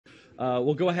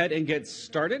We'll go ahead and get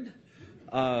started.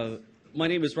 My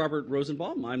name is Robert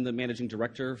Rosenbaum. I'm the Managing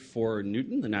Director for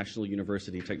Newton, the National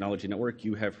University Technology Network.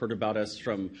 You have heard about us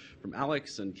from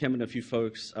Alex and Kim and a few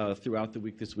folks throughout the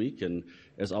week this week. And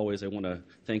as always, I want to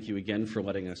thank you again for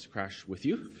letting us crash with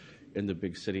you in the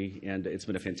big city. And it's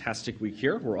been a fantastic week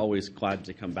here. We're always glad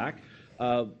to come back.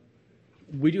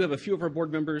 We do have a few of our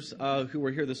board members who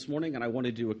are here this morning, and I want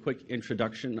to do a quick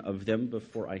introduction of them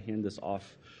before I hand this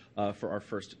off for our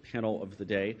first panel of the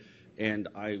day. And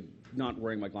I'm not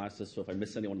wearing my glasses, so if I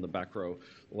miss anyone in the back row,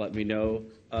 let me know.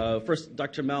 First,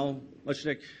 Dr. Mel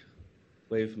Lechnick.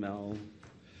 Wave, Mel.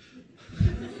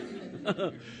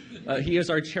 He is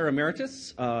our chair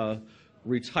emeritus,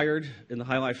 retired in the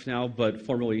high life now, but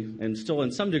formerly and still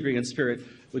in some degree in spirit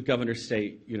with Governor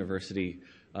State University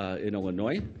in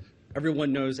Illinois.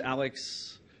 Everyone knows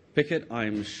Alex Pickett,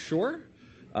 I'm sure.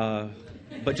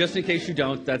 But just in case you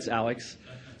don't, that's Alex.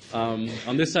 On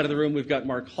this side of the room, we've got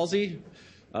Mark Halsey,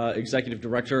 Executive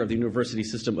Director of the University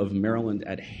System of Maryland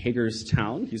at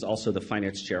Hagerstown. He's also the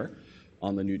Finance Chair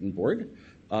on the Newton Board.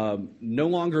 No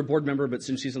longer a board member, but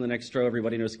since she's in the next row,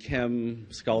 everybody knows Kim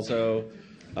Scalzo.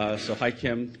 So hi,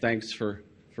 Kim. Thanks for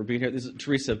being here. This is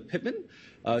Teresa Pittman,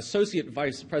 Associate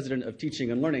Vice President of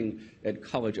Teaching and Learning at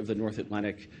College of the North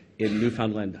Atlantic in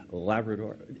Newfoundland,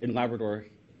 Labrador,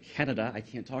 Canada. I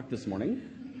can't talk this morning.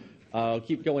 I'll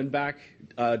keep going back.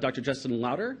 Dr. Justin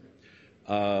Lauder,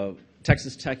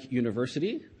 Texas Tech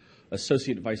University,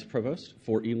 Associate Vice Provost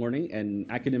for e-learning and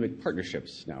academic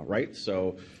partnerships now, right?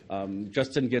 So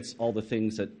Justin gets all the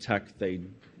things at Tech they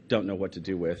don't know what to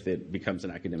do with. It becomes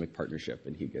an academic partnership,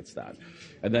 and he gets that.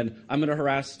 And then I'm going to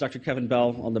harass Dr. Kevin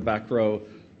Bell on the back row,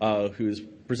 who's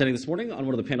presenting this morning on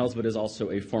one of the panels, but is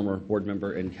also a former board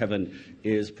member. And Kevin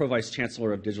is Pro-Vice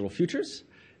Chancellor of Digital Futures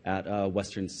at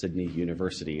Western Sydney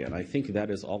University. And I think that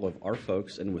is all of our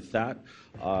folks. And with that,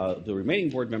 the remaining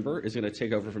board member is going to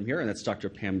take over from here, and that's Dr.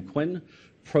 Pam Quinn,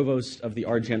 Provost of the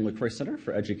R.Jan LeCroy Center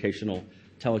for Educational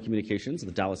Telecommunications,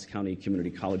 the Dallas County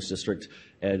Community College District,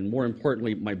 and more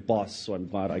importantly, my boss, so I'm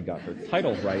glad I got her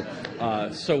title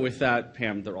right. So with that,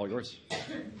 Pam, they're all yours.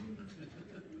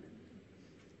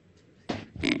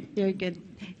 Very good.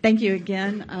 Thank you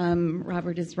again.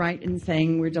 Robert is right in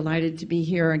saying we're delighted to be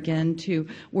here again to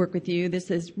work with you. This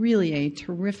is really a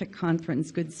terrific conference.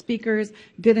 Good speakers,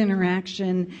 good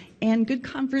interaction, and good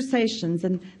conversations.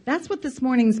 And that's what this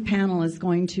morning's panel is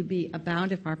going to be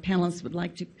about, if our panelists would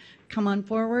like to come on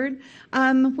forward.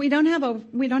 We don't have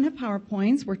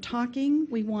PowerPoints. We're talking.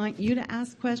 We want you to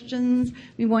ask questions.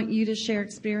 We want you to share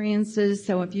experiences.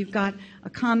 So if you've got a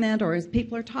comment, or as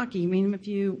people are talking, I mean, if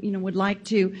you would like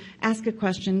to ask a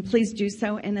question, please do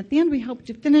so. And at the end, we hope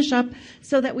to finish up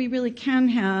so that we really can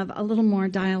have a little more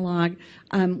dialogue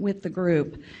with the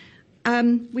group.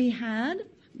 We have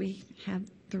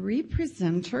three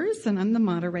presenters, and I'm the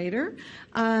moderator.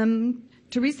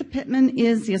 Teresa Pittman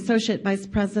is the Associate Vice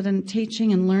President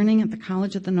Teaching and Learning at the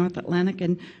College of the North Atlantic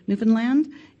in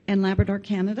Newfoundland and Labrador,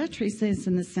 Canada. Teresa is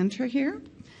in the center here.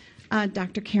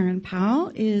 Dr. Karan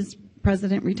Powell is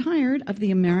President Retired of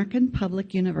the American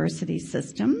Public University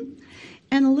System.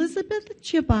 And Elizabeth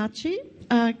Ciabocci,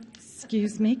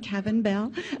 Kevin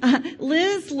Bell.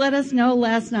 Liz let us know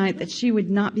last night that she would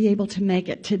not be able to make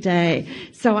it today.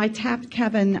 So I tapped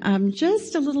Kevin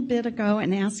just a little bit ago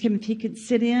and asked him if he could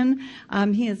sit in.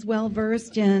 He is well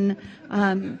versed in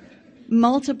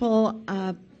multiple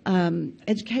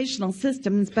educational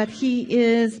systems, but he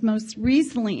is most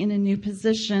recently in a new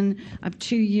position of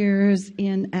 2 years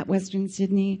at Western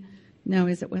Sydney. No,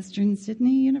 is it Western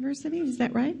Sydney University? Is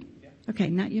that right? Okay,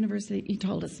 not university, you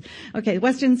told us. Okay,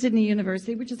 Western Sydney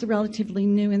University, which is a relatively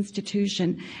new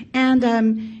institution.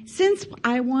 And since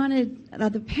I wanted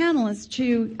the panelists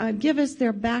to give us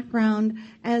their background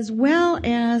as well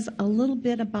as a little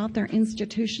bit about their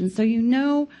institution, so you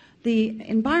know the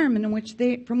environment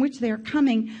from which they are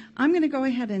coming, I'm going to go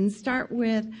ahead and start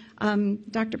with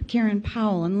Dr. Karan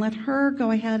Powell and let her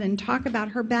go ahead and talk about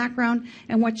her background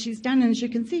and what she's done. And as you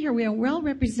can see here, we are well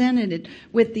represented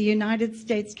with the United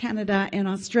States, Canada, and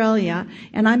Australia.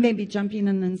 And I may be jumping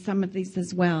in on some of these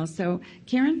as well. So,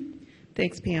 Karan?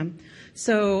 Thanks, Pam.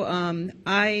 So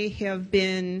I have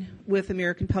been with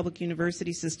American Public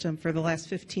University System for the last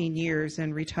 15 years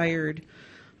and retired,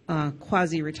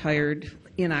 quasi-retired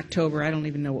in October. I don't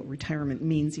even know what retirement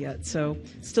means yet, so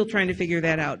still trying to figure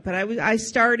that out. But I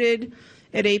started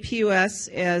at APUS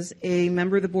as a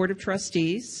member of the Board of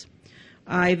Trustees.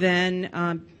 I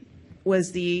then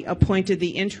was appointed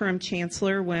the interim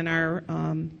chancellor when our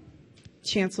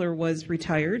chancellor was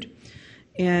retired.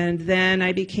 And then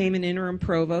I became an interim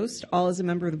provost, all as a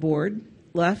member of the board.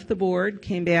 Left the board,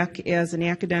 came back as an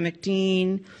academic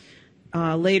dean,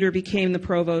 later became the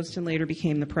provost, and later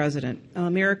became the president.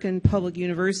 American public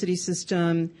university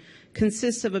system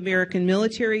consists of American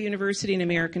Military University and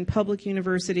American Public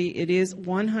University. It is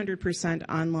 100%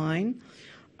 online.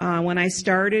 When I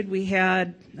started, we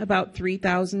had about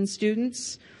 3,000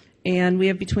 students, and we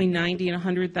have between 90 and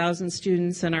 100,000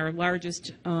 students, and our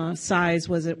largest size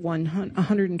was at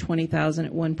 120,000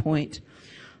 at one point.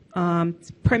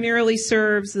 Primarily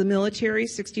serves the military.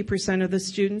 60% of the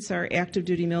students are active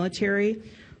duty military.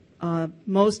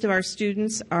 Most of our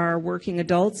students are working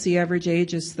adults. The average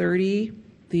age is 30.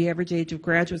 The average age of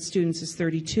graduate students is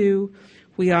 32.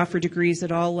 We offer degrees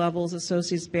at all levels: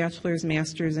 associates, bachelor's,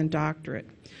 master's, and doctorate.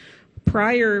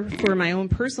 For my own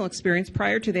personal experience,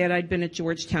 prior to that, I'd been at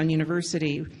Georgetown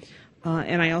University,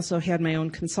 and I also had my own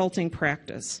consulting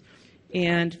practice.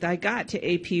 And I got to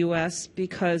APUS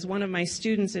because one of my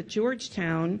students at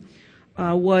Georgetown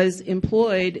was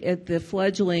employed at the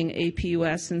fledgling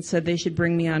APUS and said they should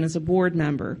bring me on as a board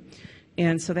member.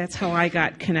 And so that's how I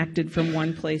got connected from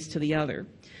one place to the other.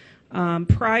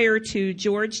 Prior to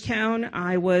Georgetown,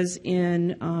 I was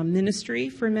in ministry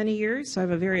for many years, so I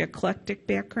have a very eclectic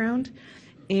background,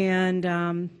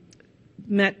 and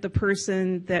met the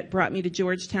person that brought me to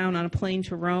Georgetown on a plane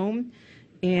to Rome,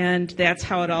 and that's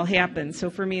how it all happened. So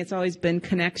for me, it's always been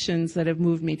connections that have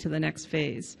moved me to the next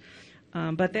phase.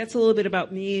 But that's a little bit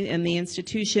about me and the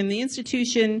institution. The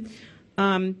institution,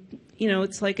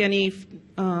 it's like any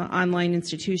online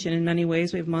institution in many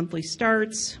ways. We have monthly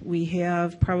starts. We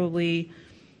have probably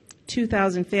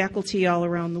 2,000 faculty all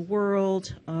around the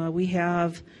world. We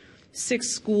have 6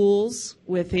 schools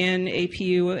within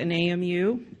APU and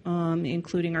AMU,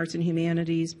 including arts and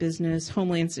humanities, business,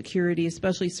 homeland security,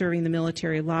 especially serving the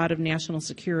military. A lot of national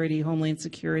security, homeland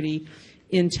security,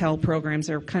 intel programs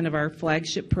are kind of our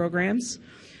flagship programs.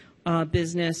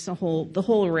 Business, the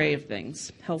whole array of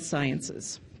things, health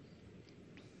sciences.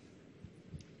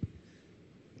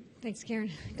 Thanks, Karen.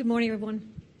 Good morning, everyone.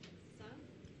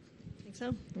 Think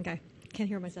so? Okay. Can't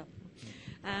hear myself.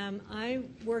 I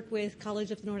work with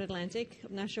College of the North Atlantic.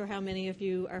 I'm not sure how many of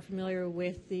you are familiar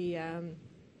with the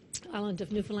island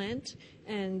of Newfoundland,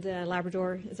 and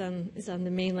Labrador is on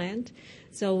the mainland.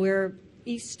 So we're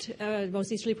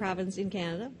most easterly province in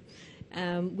Canada.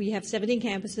 We have 17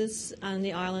 campuses on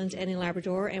the island and in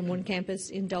Labrador, and 1 campus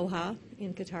in Doha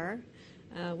in Qatar,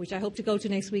 which I hope to go to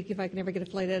next week if I can ever get a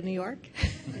flight out of New York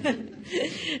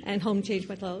and home change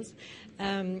my clothes.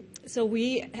 So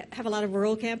we have a lot of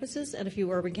rural campuses and a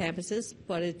few urban campuses,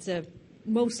 but it's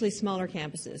mostly smaller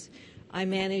campuses. I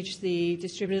manage the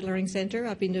Distributed Learning Center.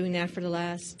 I've been doing that for the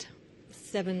last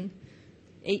 7-8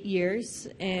 years,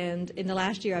 and in the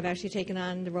last year I've actually taken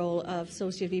on the role of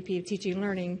Associate VP of Teaching and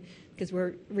Learning, because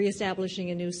we're reestablishing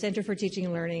a new Center for Teaching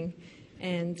and Learning,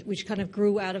 and which kind of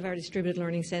grew out of our Distributed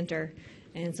Learning Center.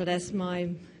 And so that's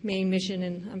my main mission,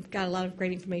 and I've got a lot of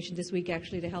great information this week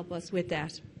actually to help us with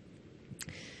that.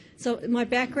 So my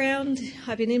background,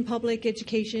 I've been in public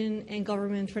education and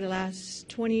government for the last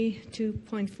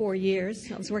 22.4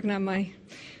 years. I was working on my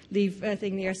leave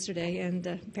thing yesterday, and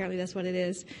apparently that's what it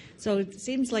is. So it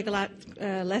seems like a lot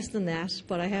less than that,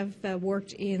 but I have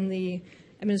worked in the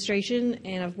administration,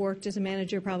 and I've worked as a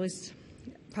manager probably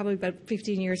about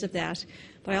 15 years of that.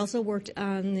 But I also worked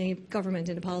on the government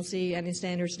in the policy and in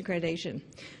standards and accreditation.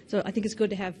 So I think it's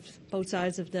good to have both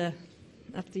sides of the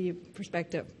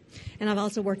perspective. And I've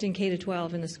also worked in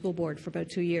K-12 in the school board for about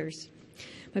 2 years.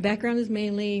 My background is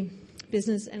mainly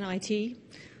business and IT.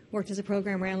 Worked as a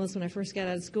program analyst when I first got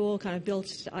out of school, kind of built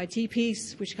the IT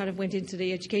piece, which kind of went into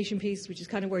the education piece, which is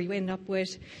kind of where you end up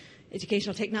with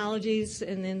educational technologies,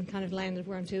 and then kind of landed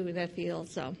where I'm to in that field.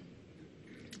 So,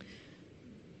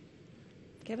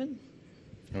 Kevin?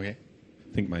 Okay.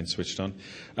 I think mine's switched on.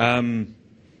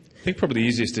 I think probably the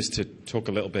easiest is to talk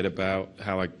a little bit about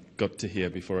how I got to here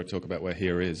before I talk about where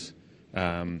here is.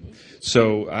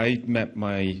 So I met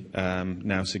my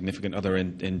now significant other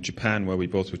in Japan, where we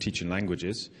both were teaching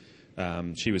languages.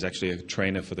 She was actually a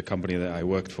trainer for the company that I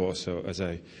worked for, so as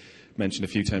I mentioned a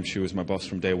few times, she was my boss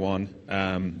from day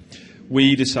one.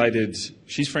 We decided,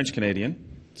 she's French-Canadian,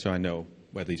 so I know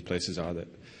where these places are that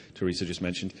Teresa just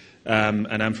mentioned,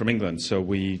 and I'm from England, so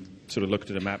we sort of looked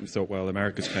at a map and thought, well,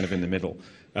 America's kind of in the middle.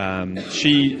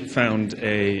 She found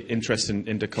an interest in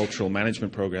intercultural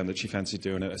management program that she fancied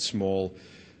doing at a small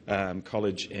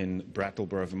college in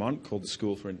Brattleboro, Vermont, called the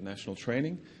School for International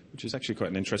Training, which is actually quite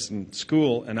an interesting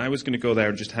school. And I was going to go there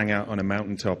and just hang out on a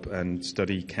mountaintop and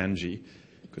study kanji,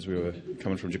 because we were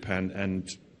coming from Japan, and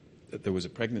there was a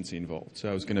pregnancy involved. So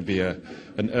I was going to be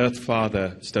an Earth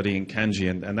father studying kanji,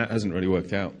 and that hasn't really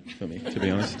worked out for me, to be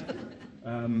honest.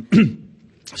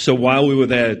 So while we were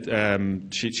there,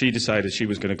 she decided she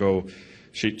was going to go.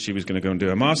 She was going to go and do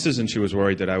her master's, and she was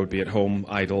worried that I would be at home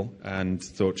idle, and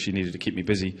thought she needed to keep me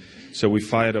busy. So we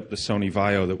fired up the Sony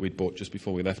Vaio that we'd bought just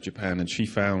before we left Japan, and she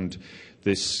found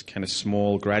this kind of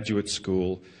small graduate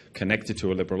school connected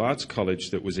to a liberal arts college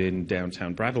that was in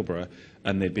downtown Brattleboro,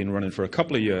 and they'd been running for a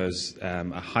couple of years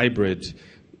a hybrid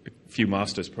few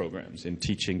master's programs in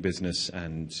teaching, business,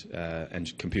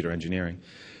 and computer engineering.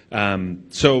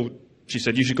 So she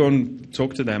said, you should go and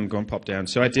talk to them, go and pop down.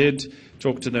 So I did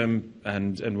talk to them,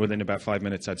 and within about 5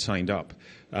 minutes I'd signed up.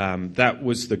 That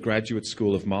was the graduate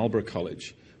school of Marlborough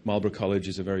College. Marlborough College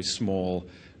is a very small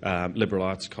liberal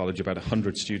arts college, about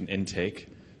 100 student intake.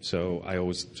 So I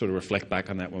always sort of reflect back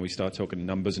on that when we start talking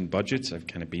numbers and budgets. I've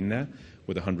kind of been there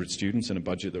with 100 students and a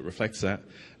budget that reflects that.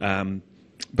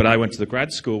 But I went to the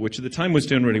grad school, which at the time was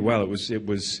doing really well.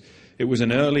 It was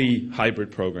an early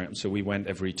hybrid program, so we went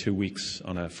every 2 weeks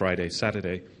on a Friday,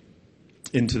 Saturday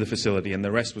into the facility, and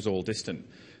the rest was all distant.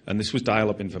 And this was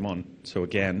dial-up in Vermont. So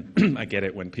again, I get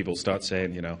it when people start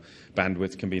saying,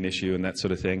 bandwidth can be an issue and that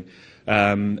sort of thing.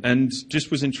 And just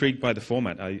was intrigued by the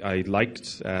format. I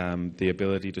liked the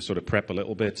ability to sort of prep a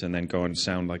little bit and then go and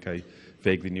sound like I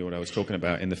vaguely knew what I was talking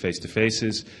about in the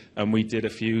face-to-faces. And we did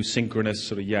a few synchronous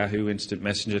sort of Yahoo Instant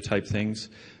Messenger type things.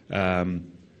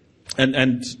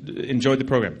 And enjoyed the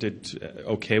program, did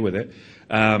okay with it.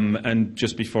 And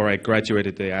just before I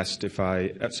graduated, they asked if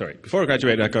before I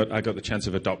graduated, I got the chance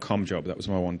of a .com job. That was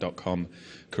my one .com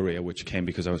career, which came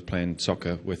because I was playing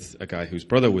soccer with a guy whose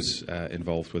brother was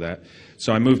involved with that.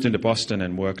 So I moved into Boston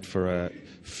and worked for a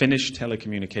Finnish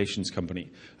telecommunications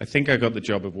company. I think I got the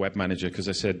job of web manager because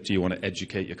I said, do you want to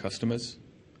educate your customers?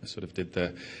 I sort of did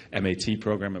the MAT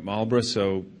program at Marlborough,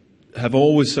 so have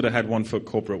always sort of had one foot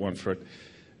corporate, one foot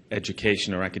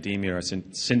education or academia.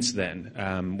 Since then,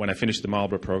 when I finished the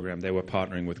Marlborough program, they were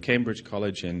partnering with Cambridge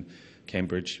College in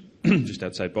Cambridge, just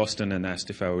outside Boston, and asked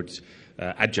if I would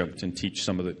adjunct and teach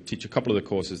a couple of the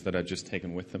courses that I'd just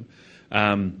taken with them.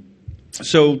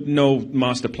 So no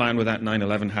master plan with that.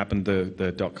 9/11 happened.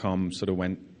 The .com sort of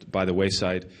went by the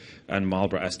wayside, and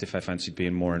Marlborough asked if I fancied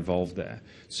being more involved there.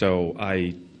 So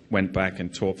I went back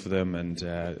and taught for them and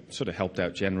sort of helped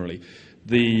out generally.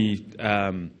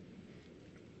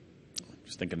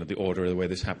 Just thinking of the order of the way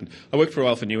this happened. I worked for a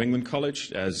while for New England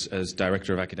College as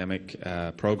director of academic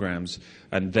programs,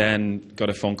 and then got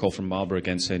a phone call from Marlborough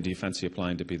again saying, do you fancy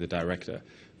applying to be the director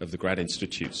of the Grad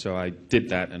Institute? So I did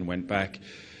that and went back.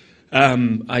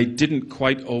 I didn't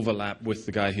quite overlap with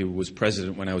the guy who was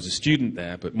president when I was a student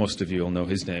there, but most of you will know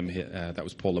his name. That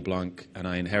was Paul LeBlanc, and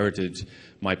I inherited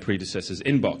my predecessor's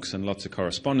inbox and lots of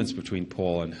correspondence between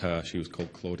Paul and her. She was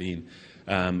called Claudine.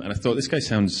 And I thought, this guy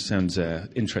sounds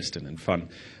interesting and fun.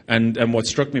 And what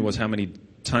struck me was how many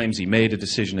times he made a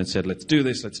decision and said, let's do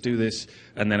this,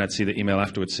 and then I'd see the email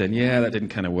afterwards saying, yeah, that didn't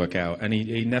kind of work out. And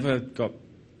he never got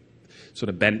sort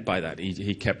of bent by that.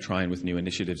 He kept trying with new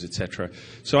initiatives, etc.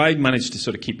 So I managed to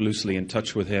sort of keep loosely in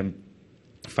touch with him.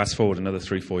 Fast forward another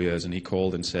 3-4 years, and he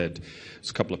called and said, there's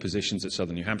a couple of positions at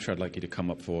Southern New Hampshire I'd like you to come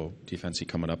up for. Do you fancy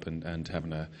coming up and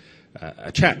having a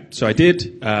chat? So I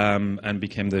did, and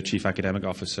became the chief academic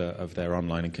officer of their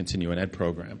online and continuing ed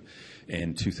program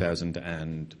in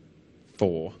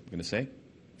 2004, I'm going to say.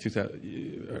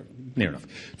 Near enough.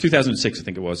 2006, I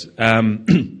think it was.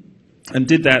 And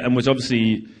did that, and was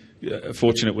obviously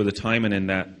fortunate with the timing in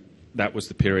that was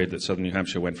the period that Southern New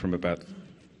Hampshire went from about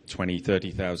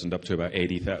 30,000 up to about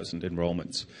 80,000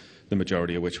 enrollments, the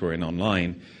majority of which were in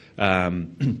online.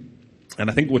 And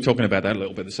I think we're talking about that a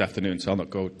little bit this afternoon, so I'll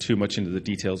not go too much into the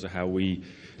details of how we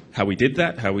did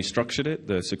that, how we structured it,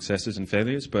 the successes and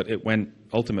failures, but it went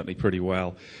ultimately pretty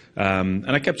well. And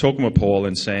I kept talking with Paul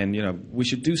and saying, we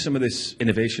should do some of this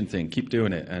innovation thing, keep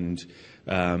doing it, and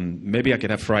maybe I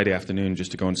could have Friday afternoon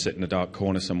just to go and sit in a dark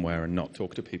corner somewhere and not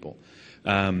talk to people.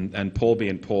 And Paul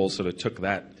being Paul sort of took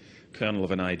that kernel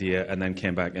of an idea and then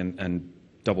came back and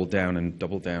doubled down and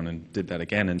did that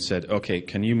again and said, okay,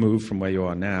 can you move from where you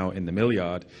are now in the mill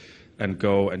yard and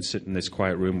go and sit in this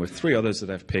quiet room with 3 others that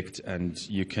I've picked, and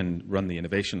you can run the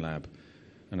innovation lab?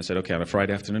 And I said, okay, on a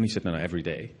Friday afternoon? He said, no, every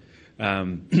day.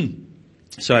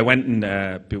 So I went and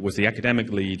was the academic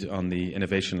lead on the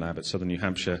innovation lab at Southern New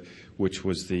Hampshire, which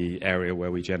was the area where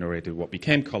we generated what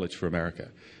became College for America,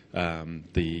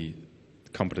 the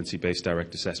competency-based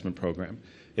direct assessment program.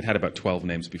 It had about 12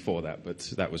 names before that, but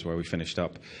that was where we finished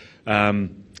up.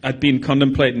 I'd been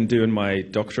contemplating doing my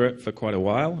doctorate for quite a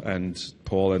while, and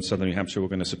Paul and Southern New Hampshire were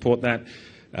going to support that.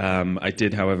 I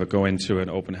did, however, go into an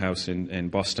open house in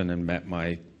Boston and met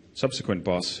my subsequent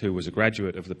boss, who was a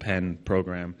graduate of the Penn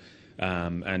program,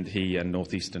 And he and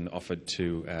Northeastern offered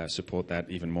to support that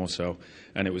even more so.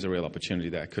 And it was a real opportunity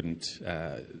that I couldn't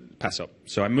pass up.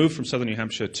 So I moved from Southern New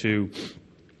Hampshire to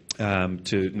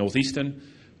Northeastern,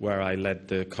 where I led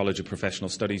the College of Professional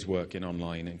Studies work in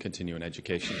online and continuing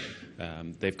education.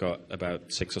 They've got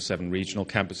about 6 or 7 regional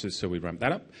campuses, so we ramped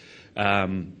that up.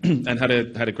 And had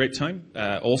a great time.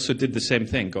 Also did the same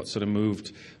thing, got sort of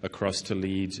moved across to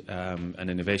lead an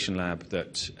innovation lab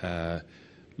that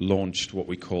launched what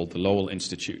we called the Lowell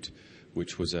Institute,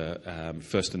 which was a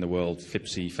first in the world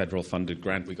FIPSI federal funded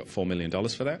grant. We got $4 million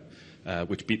for that.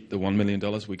 Which beat the $1 million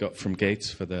we got from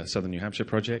Gates for the Southern New Hampshire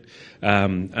project.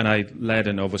 And I led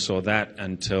and oversaw that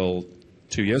until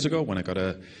 2 years ago when I got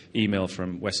an email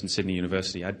from Western Sydney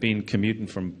University. I'd been commuting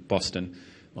from Boston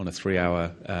on a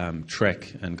 3-hour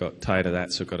trek and got tired of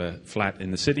that, so got a flat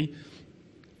in the city.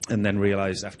 And then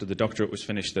realized after the doctorate was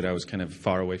finished that I was kind of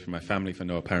far away from my family for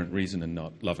no apparent reason and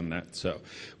not loving that. So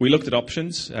we looked at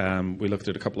options. We looked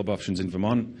at a couple of options in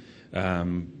Vermont.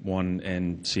 One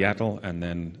in Seattle, and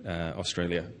then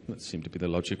Australia. That seemed to be the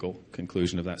logical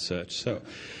conclusion of that search. So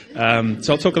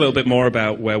I'll talk a little bit more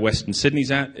about where Western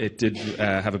Sydney's at. It did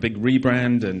have a big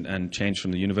rebrand and change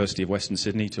from the University of Western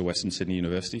Sydney to Western Sydney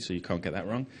University, so you can't get that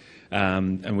wrong.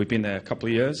 And we've been there a couple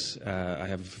of years. I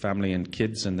have a family and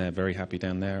kids, and they're very happy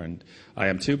down there, and I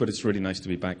am too, but it's really nice to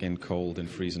be back in cold and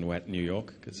freezing wet New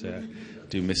York, because I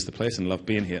do miss the place and love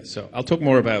being here. So I'll talk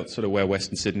more about sort of where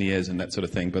Western Sydney is and that sort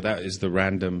of thing, but that is the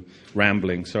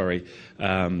rambling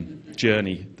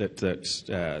journey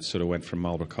that sort of went from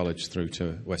Marlborough College through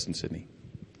to Western Sydney.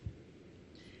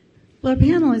 Well, our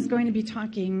panel is going to be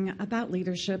talking about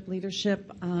leadership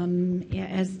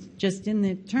as just in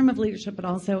the term of leadership, but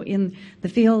also in the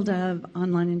field of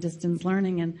online and distance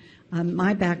learning. And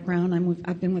my background,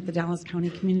 I've been with the Dallas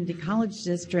County Community College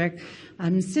District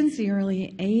since the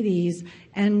early 80s,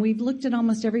 and we've looked at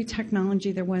almost every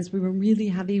technology there was. We were really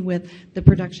heavy with the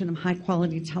production of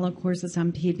high-quality telecourses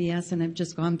on PBS, and have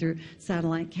just gone through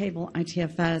satellite cable,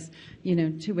 ITFS,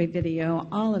 two-way video,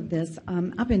 all of this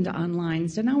up into online.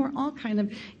 So now we're all kind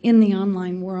of in the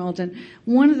online world. And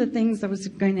one of the things I was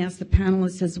going to ask the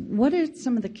panelists is, what are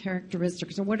some of the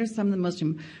characteristics, or what are some of the most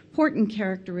important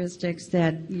characteristics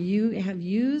that you have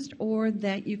used or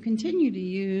that you continue to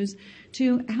use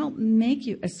to help make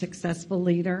you a successful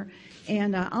leader?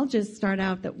 And I'll just start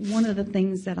out that one of the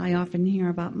things that I often hear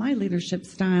about my leadership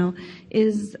style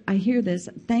is, I hear this,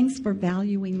 thanks for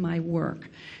valuing my work.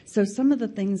 So some of the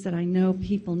things that I know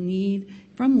people need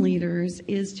from leaders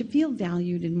is to feel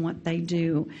valued in what they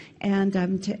do, and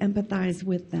to empathize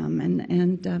with them,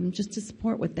 and just to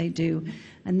support what they do.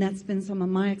 And that's been some of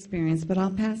my experience. But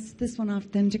I'll pass this one off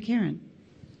then to Karen.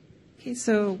 Okay,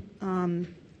 so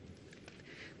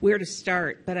where to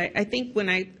start? But I think when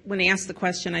I asked the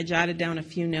question, I jotted down a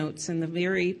few notes, and the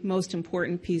very most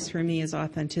important piece for me is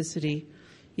authenticity.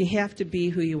 You have to be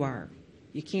who you are.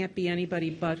 You can't be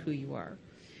anybody but who you are.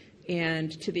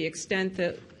 And to the extent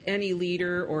that any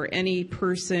leader or any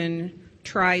person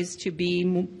tries to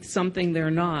be something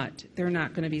they're not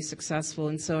going to be successful.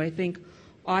 And so I think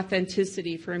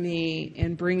authenticity for me,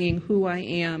 and bringing who I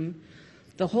am,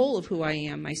 the whole of who I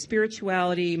am, my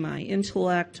spirituality, my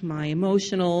intellect, my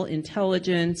emotional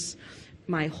intelligence,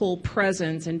 my whole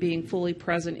presence, and being fully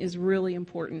present is really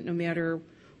important no matter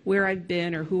where I've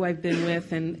been or who I've been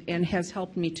with, and has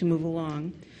helped me to move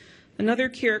along. Another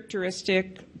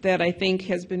characteristic that I think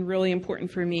has been really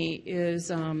important for me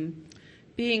is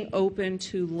being open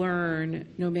to learn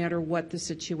no matter what the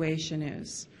situation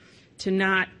is. To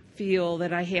not feel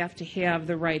that I have to have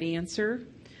the right answer,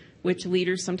 which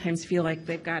leaders sometimes feel like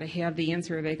they've got to have the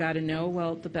answer, they got to know.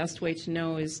 Well, the best way to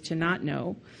know is to not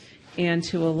know, and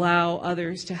to allow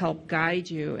others to help guide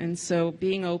you. And so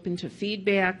being open to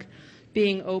feedback,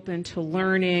 being open to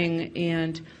learning,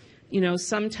 and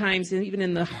sometimes even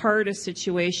in the hardest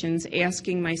situations,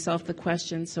 asking myself the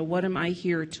question, so what am I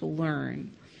here to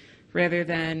learn? Rather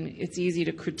than, it's easy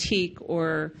to critique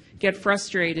or get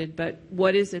frustrated, but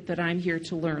what is it that I'm here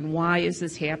to learn? Why is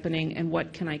this happening, and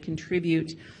what can I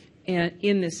contribute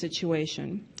in this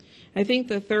situation? I think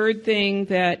the third thing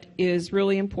that is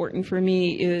really important for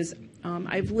me is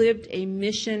I've lived a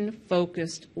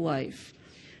mission-focused life.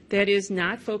 That is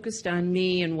not focused on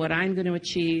me and what I'm going to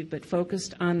achieve, but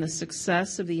focused on the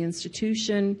success of the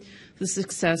institution, the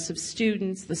success of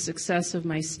students, the success of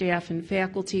my staff and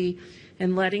faculty,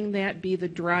 and letting that be the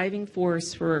driving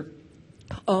force for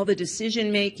all the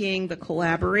decision-making, the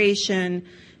collaboration,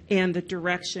 and the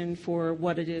direction for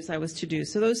what it is I was to do.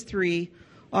 So those three,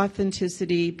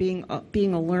 authenticity, being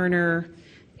a learner,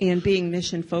 and being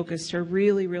mission-focused, are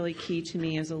really, really key to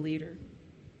me as a leader.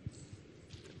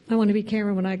 I want to be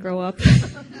Karen when I grow up.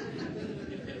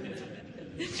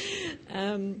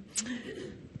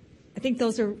 I think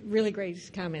those are really great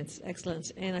comments,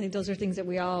 excellent. And I think those are things that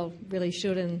we all really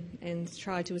should and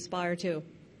try to aspire to.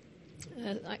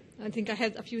 I think I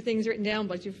had a few things written down,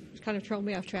 but you've kind of thrown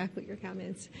me off track with your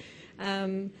comments.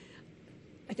 I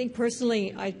think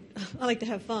personally, I like to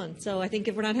have fun. So I think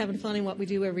if we're not having fun in what we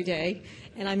do every day,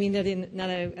 and I mean that in not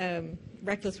a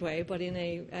reckless way, but in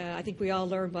I think we all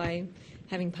learn by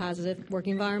having positive work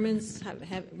environments,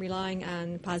 relying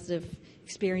on positive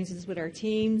experiences with our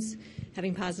teams,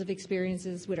 having positive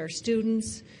experiences with our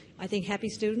students. I think happy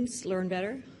students learn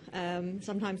better.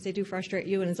 Sometimes they do frustrate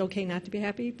you, and it's okay not to be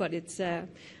happy, but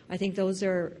I think those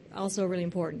are also really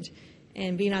important.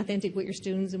 And being authentic with your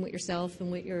students and with yourself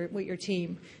and with your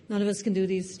team. None of us can do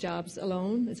these jobs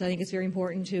alone. So I think it's very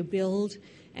important to build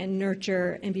and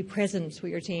nurture and be present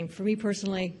with your team. For me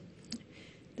personally,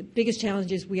 the biggest challenge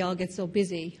is we all get so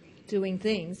busy doing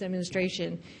things,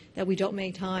 administration, that we don't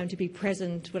make time to be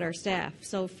present with our staff.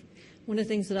 So one of the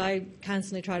things that I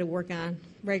constantly try to work on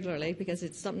regularly, because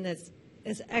it's something that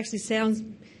actually sounds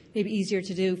maybe easier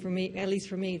to do for me, at least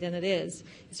for me, than it is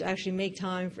to actually make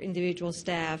time for individual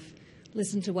staff,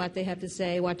 listen to what they have to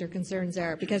say, what their concerns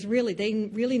are, because really they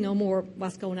really know more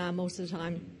what's going on most of the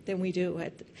time than we do,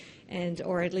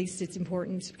 or at least it's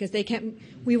important because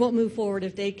we won't move forward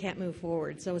if they can't move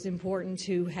forward. So it's important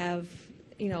to have,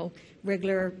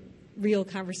 regular, real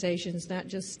conversations, not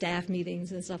just staff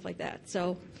meetings and stuff like that.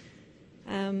 So,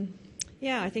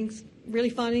 I think really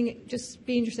finding just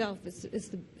being yourself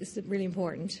is really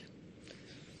important.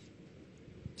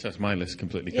 So that's my list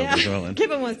completely covered as well. And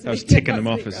I was ticking them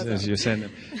off as you were saying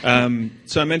them.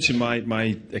 So I mentioned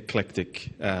my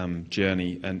eclectic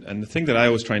journey, and the thing that I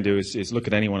always try and do is look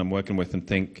at anyone I'm working with and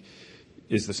think,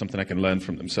 is there something I can learn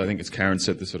from them? So I think, as Karen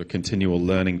said, the sort of continual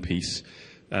learning piece.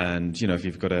 And if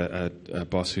you've got a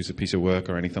boss who's a piece of work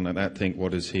or anything like that, think,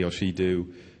 what does he or she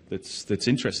do that's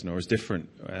interesting or is different,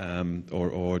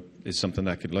 or is something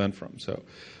that I could learn from? So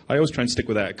I always try and stick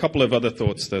with that. A couple of other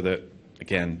thoughts, though, that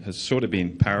again, has sort of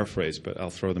been paraphrased, but I'll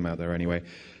throw them out there anyway.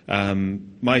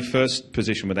 My first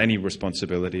position with any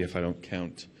responsibility, if I don't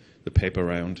count the paper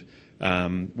round,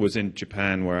 was in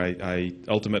Japan, where I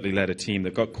ultimately led a team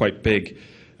that got quite big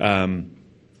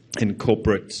in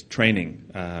corporate training,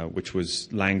 which was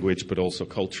language but also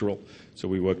cultural. So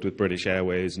we worked with British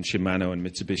Airways and Shimano and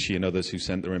Mitsubishi and others who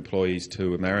sent their employees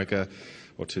to America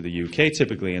or to the UK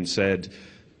typically, and said,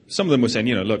 some of them were saying,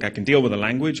 look, I can deal with the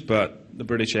language, but the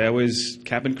British Airways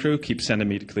cabin crew keep sending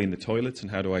me to clean the toilets,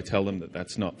 and how do I tell them that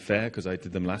that's not fair because I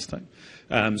did them last time?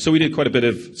 So we did quite a bit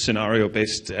of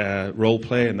scenario-based role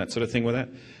play and that sort of thing with that.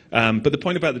 But the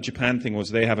point about the Japan thing was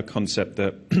they have a concept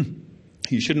that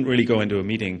you shouldn't really go into a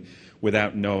meeting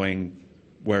without knowing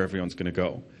where everyone's going to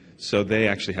go. So they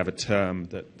actually have a term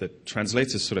that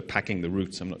translates as sort of packing the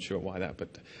routes. I'm not sure why that,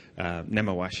 but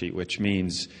nemawashi, which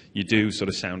means you do sort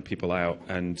of sound people out.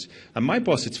 And my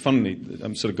boss, it's funny,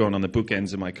 I'm sort of going on the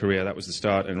bookends of my career. That was the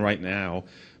start. And right now,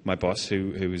 my boss,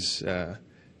 who is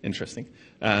interesting,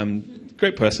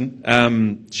 great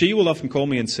person, she will often call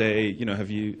me and say, have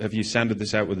you sounded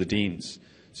this out with the deans?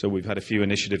 So we've had a few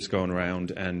initiatives going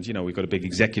around, and we've got a big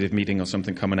executive meeting or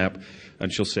something coming up,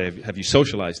 and she'll say, "Have you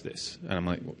socialized this?" And I'm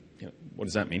like, well, "What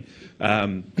does that mean?"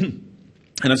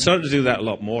 And I've started to do that a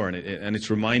lot more, and it's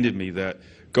reminded me that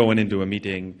going into a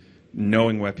meeting,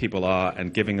 knowing where people are,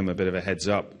 and giving them a bit of a heads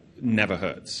up never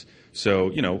hurts.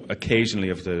 So,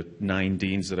 occasionally of the 9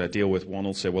 deans that I deal with, one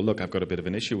will say, well, look, I've got a bit of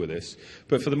an issue with this.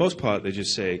 But for the most part, they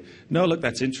just say, no, look,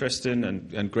 that's interesting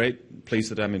and great,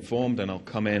 pleased that I'm informed, and I'll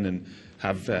come in and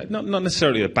have, not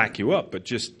necessarily to back you up, but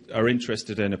just are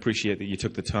interested and appreciate that you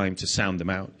took the time to sound them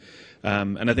out.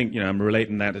 And I think, I'm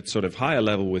relating that at sort of higher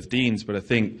level with deans, but I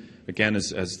think, again,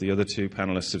 as the other 2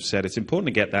 panelists have said, it's important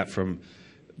to get that from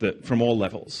all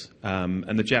levels.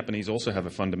 And the Japanese also have a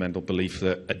fundamental belief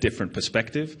that a different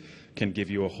perspective can give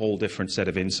you a whole different set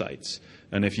of insights.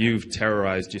 And if you've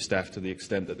terrorized your staff to the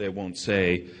extent that they won't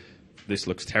say, this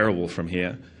looks terrible from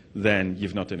here, then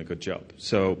you've not done a good job.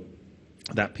 So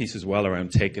that piece as well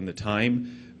around taking the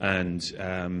time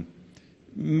and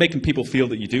making people feel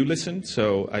that you do listen.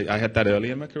 So I had that early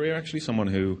in my career, actually. Someone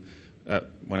who,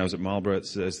 when I was at Marlborough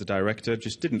as the director,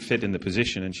 just didn't fit in the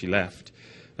position, and she left.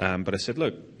 But I said,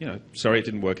 look, sorry it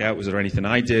didn't work out. Was there anything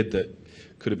I did that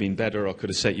could have been better or could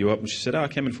have set you up? And she said, I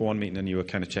came in for one meeting and you were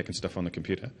kind of checking stuff on the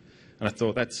computer. And I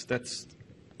thought, that's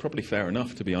probably fair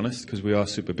enough, to be honest, because we are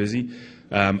super busy.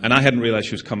 And I hadn't realized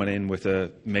she was coming in with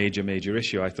a major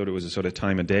issue. I thought it was a sort of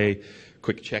time of day,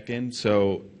 quick check-in.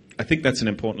 So I think that's an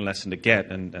important lesson to get,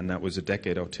 and that was a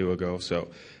decade or 2 ago. So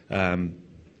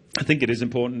I think it is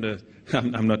important to,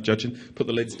 I'm not judging, put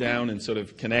the lids down and sort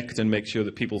of connect and make sure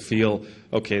that people feel,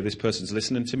 okay, this person's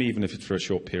listening to me, even if it's for a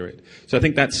short period. So I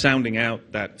think that's sounding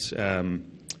out that,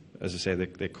 as I say,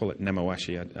 they call it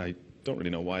nemawashi. I don't really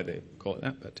know why they call it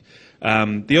that.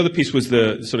 But the other piece was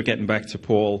the sort of getting back to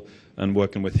Paul and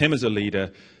working with him as a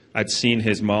leader. I'd seen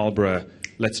his Marlborough,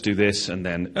 let's do this, and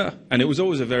then, and it was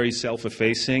always a very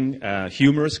self-effacing,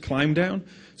 humorous climb down.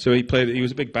 So he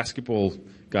was a big basketball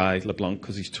guy, LeBlanc,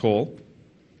 because he's tall,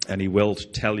 and he will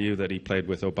tell you that he played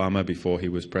with Obama before he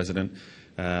was president.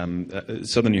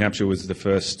 Southern New Hampshire was the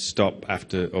first stop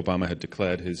after Obama had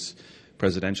declared his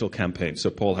presidential campaign. So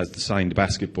Paul has the signed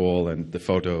basketball and the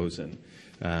photos, and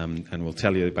we'll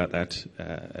tell you about that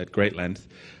at great length.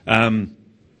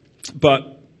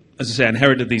 But as I say, I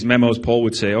inherited these memos. Paul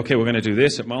would say, okay, we're going to do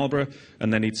this at Marlborough.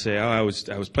 And then he'd say, oh, I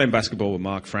was playing basketball with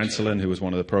Mark Francelin, who was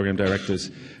one of the program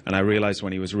directors. And I realized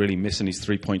when he was really missing his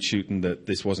three-point shooting that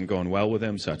this wasn't going well with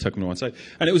him. So I took him to one side.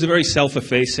 And it was a very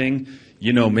self-effacing,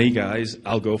 you know me, guys,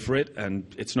 I'll go for it.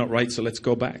 And it's not right, so let's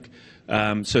go back.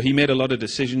 So he made a lot of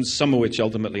decisions, some of which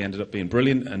ultimately ended up being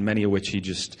brilliant, and many of which he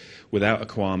just, without a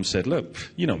qualm, said, look,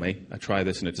 you know me, I try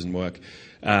this and it doesn't work.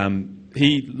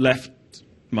 He left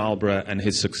Marlborough, and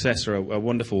his successor, a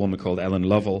wonderful woman called Ellen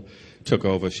Lovell, took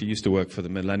over. She used to work for the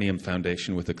Millennium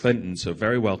Foundation with the Clintons, so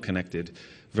very well connected,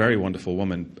 very wonderful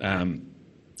woman.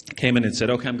 Came in and said,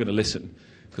 okay, I'm going to listen,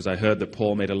 because I heard that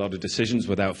Paul made a lot of decisions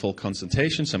without full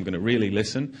consultation, so I'm going to really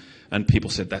listen. And people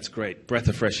said, that's great, breath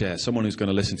of fresh air, someone who's going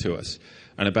to listen to us.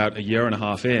 And about a year and a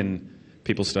half in,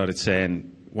 people started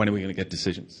saying, when are we going to get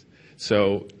decisions?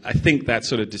 So I think that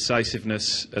sort of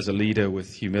decisiveness as a leader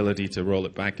with humility to roll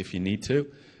it back if you need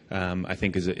to, I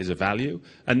think is a value.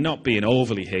 And not being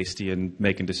overly hasty and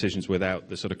making decisions without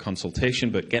the sort of consultation,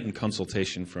 but getting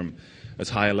consultation from as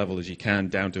high a level as you can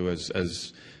down to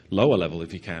as low a level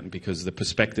if you can, because the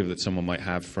perspective that someone might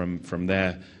have from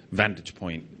their vantage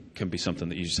point can be something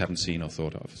that you just haven't seen or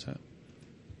thought of. So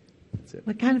that's it.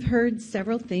 I kind of heard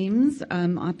several themes: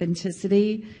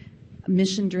 authenticity,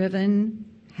 mission-driven,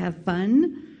 have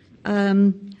fun,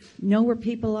 know where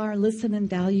people are, listen and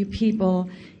value people,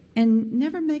 and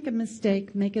never make a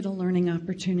mistake, make it a learning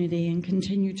opportunity, and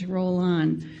continue to roll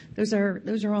on. Those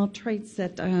are all traits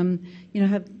that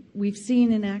we've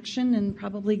seen in action, and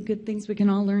probably good things we can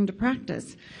all learn to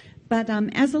practice. But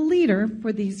as a leader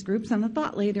for these groups, I'm a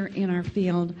thought leader in our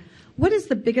field. What is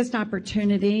the biggest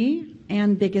opportunity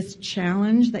and biggest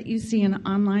challenge that you see in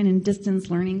online and distance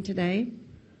learning today?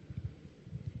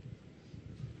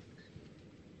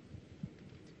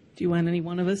 Do you want any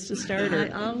one of us to start? Or?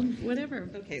 Whatever.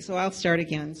 Okay, so I'll start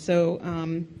again. So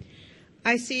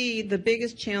I see the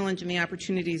biggest challenge and the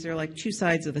opportunities are like two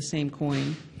sides of the same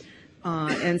coin.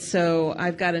 And so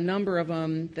I've got a number of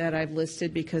them that I've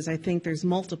listed because I think there's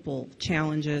multiple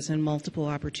challenges and multiple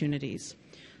opportunities.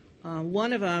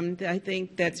 One of them that I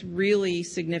think that's really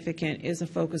significant is a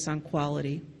focus on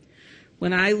quality.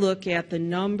 When I look at the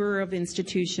number of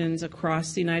institutions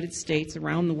across the United States,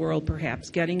 around the world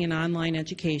perhaps, getting an online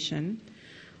education,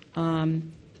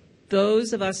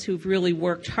 those of us who've really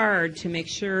worked hard to make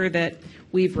sure that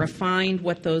we've refined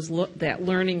what that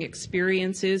learning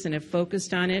experience is and have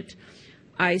focused on it,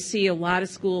 I see a lot of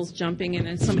schools jumping in,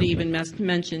 and somebody even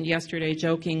mentioned yesterday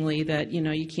jokingly that,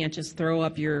 you can't just throw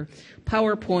up your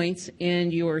PowerPoints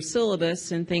in your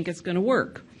syllabus and think it's going to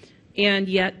work. And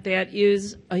yet that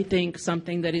is, I think,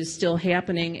 something that is still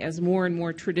happening as more and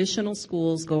more traditional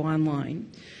schools go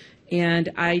online. And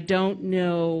I don't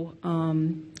know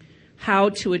how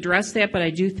to address that, but I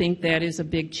do think that is a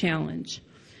big challenge.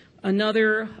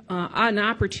 Another an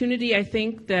opportunity, I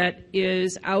think, that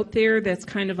is out there that's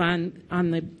kind of on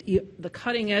the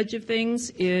cutting edge of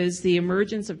things is the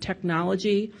emergence of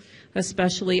technology,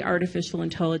 especially artificial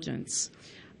intelligence.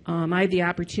 I had the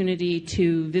opportunity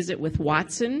to visit with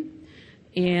Watson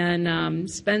and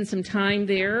spend some time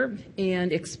there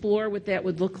and explore what that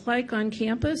would look like on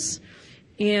campus.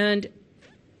 And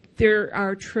there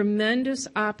are tremendous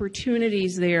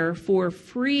opportunities there for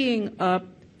freeing up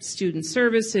student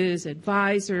services,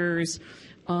 advisors,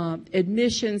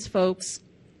 admissions folks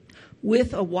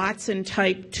with a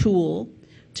Watson-type tool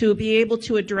to be able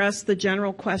to address the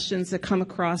general questions that come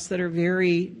across that are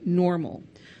very normal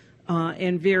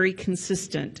and very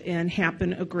consistent and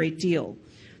happen a great deal.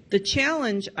 The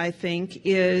challenge, I think,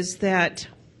 is that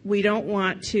we don't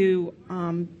want to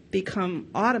become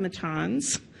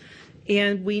automatons,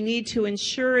 and we need to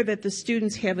ensure that the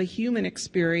students have a human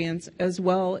experience as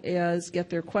well as get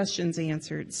their questions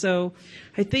answered. So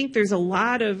I think there's a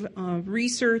lot of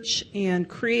research and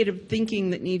creative thinking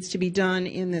that needs to be done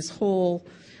in this whole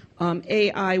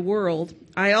AI world,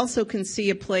 I also can see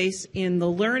a place in the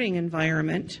learning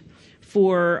environment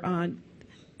for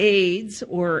aids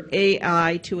or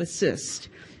AI to assist.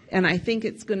 And I think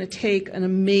it's going to take an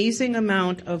amazing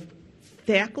amount of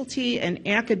faculty and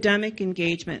academic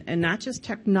engagement, and not just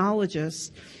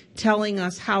technologists telling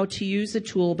us how to use the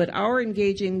tool, but our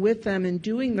engaging with them and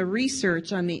doing the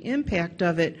research on the impact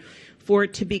of it for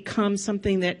it to become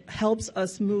something that helps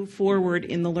us move forward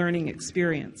in the learning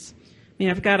experience. I mean,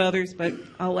 I've got others, but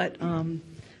I'll let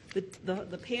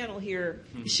the panel here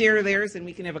share theirs, and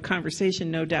we can have a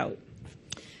conversation, no doubt.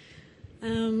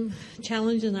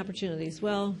 Challenges and opportunities.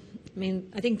 Well, I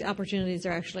mean, I think the opportunities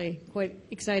are actually quite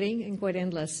exciting and quite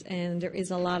endless, and there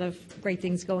is a lot of great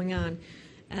things going on.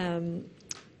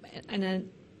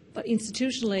 But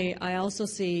institutionally, I also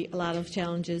see a lot of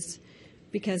challenges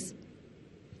because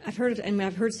I've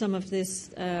heard some of this,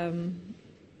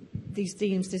 these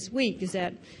themes this week. Is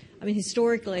that, I mean,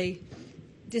 historically,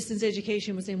 distance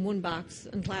education was in one box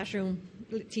and classroom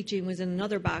teaching was in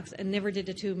another box, and never did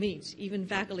the two meet. Even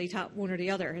faculty taught one or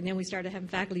the other, and then we started having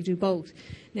faculty do both.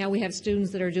 Now we have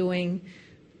students that are doing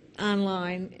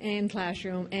online and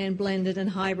classroom and blended and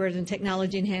hybrid and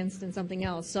technology enhanced and something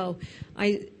else. So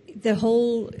the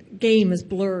whole game is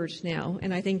blurred now,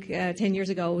 and I think 10 years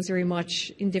ago it was very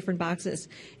much in different boxes.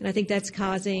 And I think that's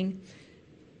causing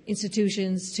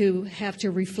institutions to have to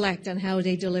reflect on how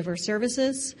they deliver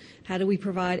services. How do we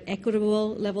provide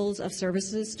equitable levels of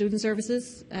services, student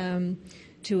services,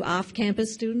 to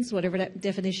off-campus students, whatever that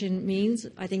definition means.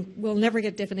 I think we'll never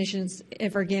get definitions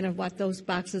ever again of what those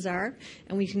boxes are,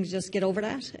 and we can just get over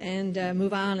that and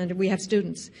move on, and we have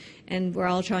students, and we're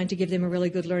all trying to give them a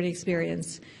really good learning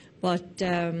experience. But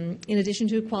in addition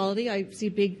to equality, I see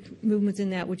big movements in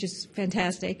that, which is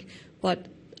fantastic, but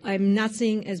I'm not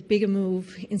seeing as big a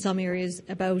move in some areas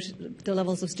about the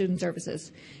levels of student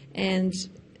services. And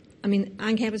I mean,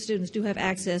 on-campus students do have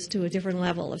access to a different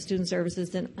level of student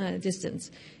services than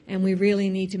distance, and we really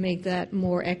need to make that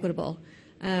more equitable.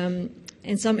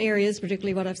 In some areas,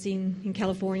 particularly what I've seen in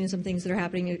California, some things that are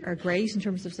happening are great in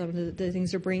terms of some of the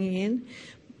things they're bringing in.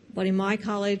 But in my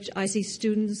college, I see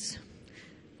students,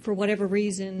 for whatever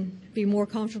reason, be more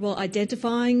comfortable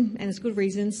identifying, and it's good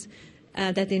reasons,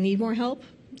 that they need more help.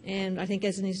 And I think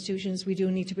as institutions, we do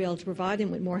need to be able to provide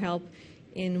them with more help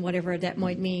in whatever that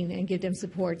might mean, and give them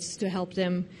supports to help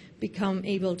them become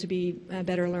able to be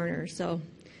better learners. So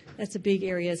that's a big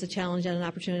area, as a challenge and an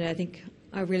opportunity I think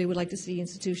I really would like to see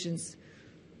institutions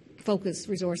focus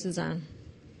resources on.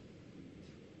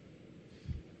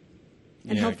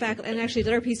 And help faculty. And actually,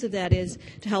 the other piece of that is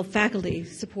to help faculty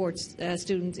support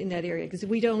students in that area. Because if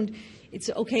we don't, it's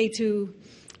okay to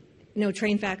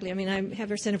train faculty. I mean, I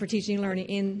have our Center for Teaching and Learning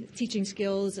in teaching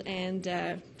skills and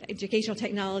educational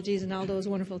technologies and all those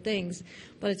wonderful things.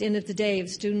 But at the end of the day, if a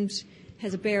student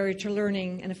has a barrier to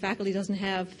learning and a faculty doesn't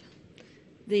have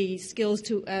the skills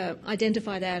to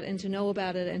identify that and to know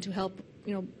about it and to help,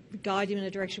 guide them in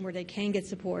a direction where they can get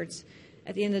supports,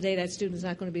 at the end of the day, that student is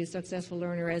not going to be a successful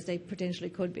learner as they potentially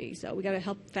could be. So we've got to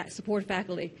help support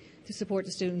faculty to support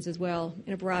the students as well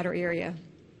in a broader area.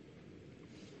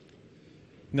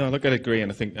 No, look, I agree,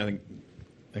 and I think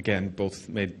again, both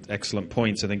made excellent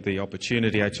points. I think the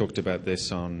opportunity, I talked about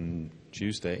this on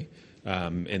Tuesday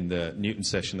in the Newton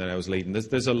session that I was leading.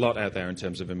 There's a lot out there in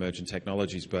terms of emerging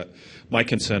technologies, but my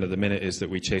concern at the minute is that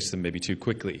we chase them maybe too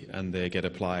quickly and they get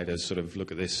applied as sort of,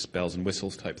 look at this, bells and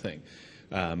whistles type thing.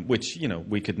 Which,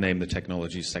 we could name the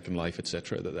technologies Second Life,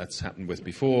 etc., that's happened with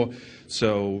before.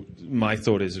 So my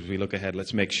thought is, as we look ahead,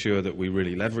 let's make sure that we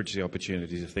really leverage the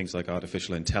opportunities of things like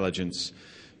artificial intelligence.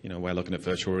 We're looking at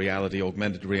virtual reality,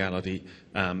 augmented reality,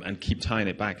 and keep tying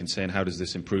it back and saying, how does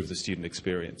this improve the student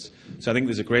experience? So I think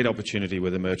there's a great opportunity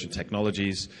with emergent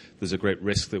technologies. There's a great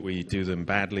risk that we do them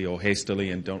badly or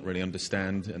hastily and don't really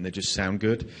understand, and they just sound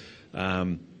good.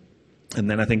 And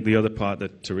then I think the other part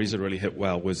that Teresa really hit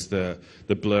well was the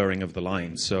blurring of the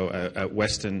lines. So at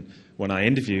Western, when I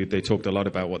interviewed, they talked a lot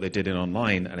about what they did in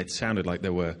online, and it sounded like they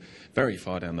were very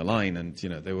far down the line, and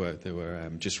they were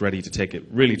just ready to take it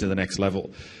really to the next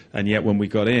level. And yet when I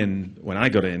got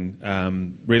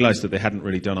in, realized that they hadn't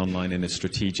really done online in a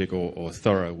strategic or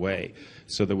thorough way.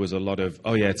 So there was a lot of,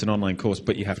 oh yeah, it's an online course,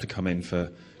 but you have to come in for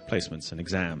placements and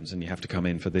exams, and you have to come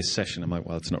in for this session. I'm like,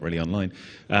 well, it's not really online.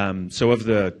 So of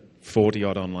the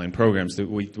 40-odd online programs that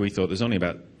we thought there's only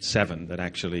about 7 that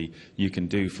actually you can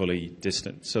do fully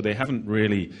distant. So they haven't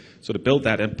really sort of built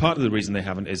that. And part of the reason they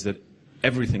haven't is that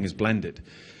everything is blended.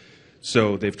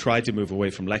 So they've tried to move away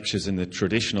from lectures in the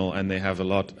traditional, and they have a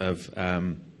lot of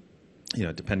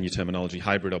depending on your terminology,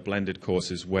 hybrid or blended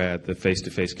courses where the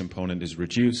face-to-face component is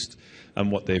reduced.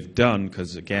 And what they've done,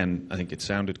 because again, I think it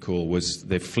sounded cool, was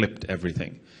they've flipped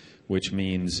everything, which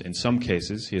means in some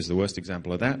cases, here's the worst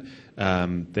example of that,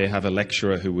 they have a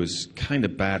lecturer who was kind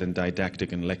of bad and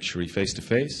didactic and lectury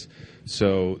face-to-face,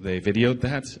 so they videoed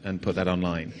that and put that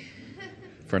online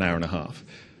for an hour and a half,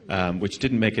 which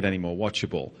didn't make it any more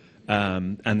watchable.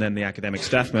 And then the academic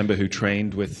staff member who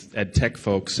trained with ed tech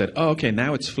folks said, oh, okay,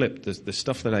 now it's flipped. The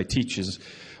stuff that I teach is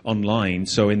online,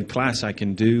 so in class I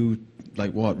can do,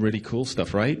 like, what, really cool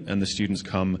stuff, right? And the students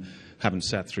come, haven't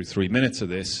sat through 3 minutes of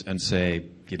this, and say,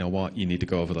 you know what, you need to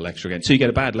go over the lecture again. So you get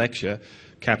a bad lecture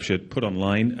captured, put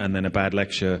online, and then a bad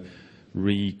lecture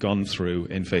gone through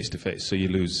in face-to-face. So you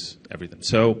lose everything.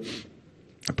 So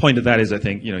the point of that is, I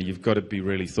think, you've got to be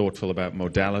really thoughtful about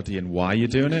modality and why you're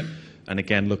doing it. And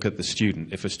again, look at the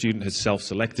student. If a student has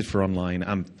self-selected for online,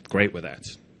 I'm great with that.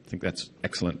 I think that's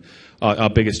excellent. Our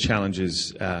biggest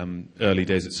challenges early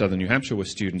days at Southern New Hampshire were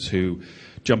students who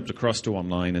jumped across to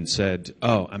online and said,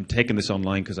 oh, I'm taking this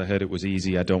online because I heard it was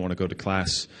easy. I don't want to go to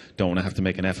class, don't want to have to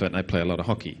make an effort, and I play a lot of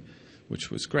hockey,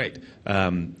 which was great.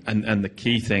 And the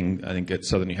key thing, I think, at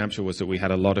Southern New Hampshire was that we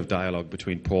had a lot of dialogue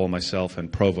between Paul, myself,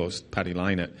 and Provost, Patty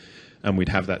Lynott, and we'd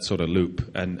have that sort of loop,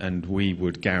 and we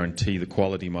would guarantee the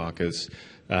quality markers.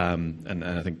 And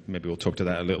I think maybe we'll talk to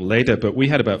that a little later, but we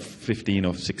had about 15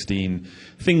 or 16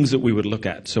 things that we would look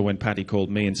at. So when Patty called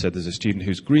me and said there's a student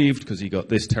who's grieved because he got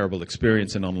this terrible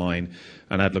experience in online,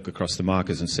 and I'd look across the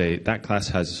markers and say, that class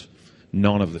has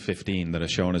none of the 15 that are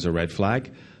shown as a red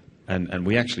flag, and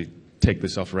we actually take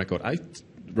this off record.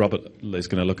 Robert is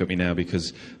going to look at me now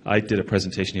because I did a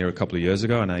presentation here a couple of years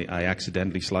ago, and I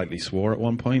accidentally slightly swore at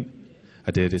one point. I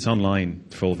did. It's online,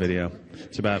 full video.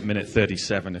 It's about minute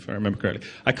 37, if I remember correctly.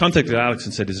 I contacted Alex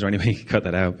and said, is there any way you could cut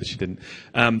that out? But she didn't.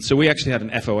 So we actually had an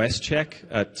FOS check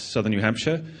at Southern New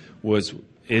Hampshire.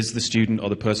 Is the student or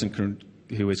the person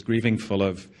who is grieving full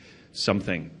of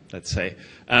something, let's say?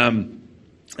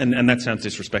 And that sounds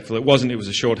disrespectful. It wasn't. It was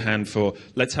a shorthand for,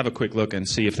 let's have a quick look and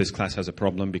see if this class has a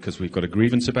problem because we've got a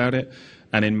grievance about it.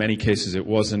 And in many cases it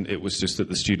wasn't. It was just that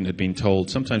the student had been told,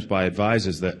 sometimes by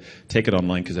advisors, that take it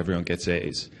online because everyone gets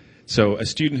A's. So a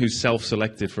student who's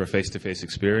self-selected for a face-to-face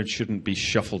experience shouldn't be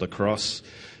shuffled across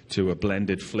to a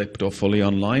blended, flipped, or fully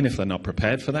online if they're not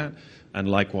prepared for that. And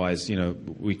likewise,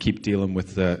 we keep dealing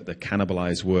with the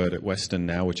cannibalized word at Western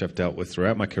now, which I've dealt with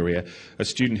throughout my career. A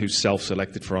student who's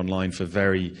self-selected for online for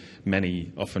very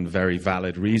many, often very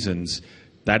valid reasons,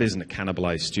 that isn't a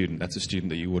cannibalized student. That's a student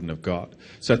that you wouldn't have got.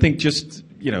 So I think just,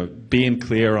 being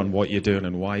clear on what you're doing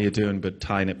and why you're doing, but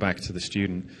tying it back to the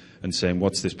student and saying,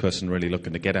 what's this person really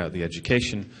looking to get out of the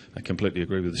education? I completely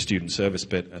agree with the student service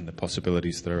bit and the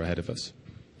possibilities that are ahead of us.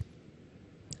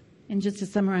 And just to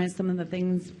summarize some of the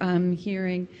things I'm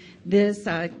hearing, this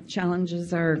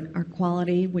challenges our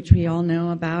quality, which we all know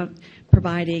about,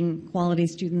 providing quality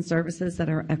student services that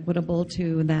are equitable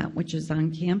to that which is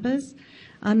on campus.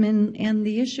 And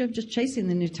the issue of just chasing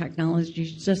the new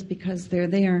technologies just because they're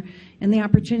there. And the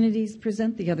opportunities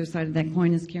present the other side of that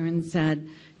coin, as Karen said.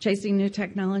 Chasing new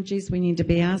technologies, we need to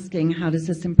be asking, how does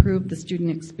this improve the student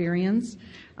experience?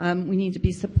 We need to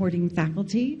be supporting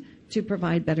faculty to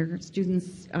provide better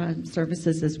students'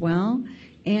 services as well,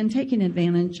 and taking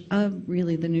advantage of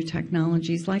really the new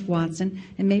technologies like Watson.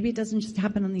 And maybe it doesn't just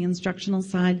happen on the instructional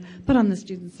side, but on the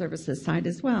student services side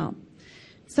as well.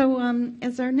 So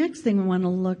as our next thing we want to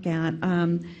look at,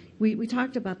 we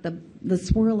talked about the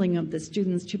swirling of the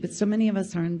students too, but so many of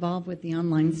us are involved with the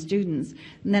online students,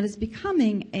 and that is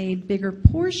becoming a bigger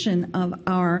portion of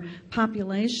our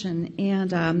population.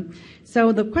 And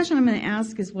so the question I'm going to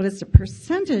ask is, what is the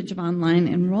percentage of online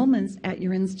enrollments at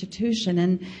your institution?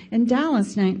 And in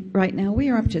Dallas right now, we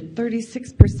are up to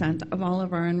 36% of all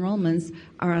of our enrollments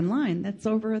are online. That's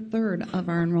over a third of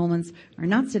our enrollments are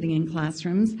not sitting in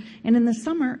classrooms. And in the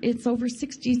summer, it's about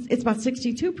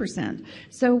 62%.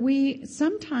 So we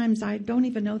sometimes, I don't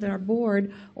even know that our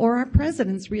board or our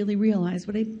presidents really realize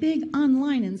what a big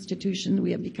online institution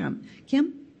we have become.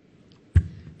 Kim?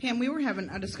 Pam, we were having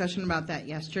a discussion about that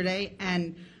yesterday,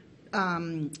 and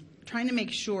trying to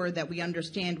make sure that we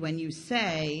understand when you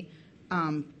say,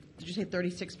 did you say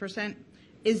 36%?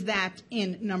 Is that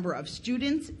in number of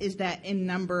students? Is that in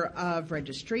number of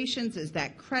registrations? Is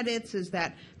that credits?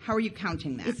 How are you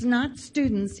counting that? It's not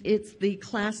students, it's the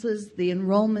classes, the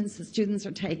enrollments the students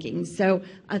are taking. So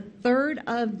a third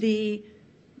of the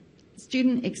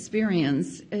student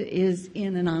experience is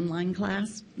in an online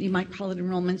class. You might call it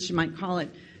enrollments, you might call it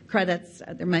credits.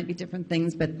 There might be different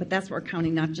things, but that's what we're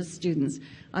counting, not just students,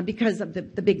 because of the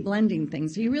big blending thing.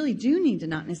 So you really do need to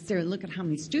not necessarily look at how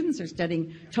many students are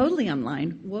studying totally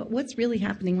online. What's really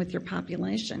happening with your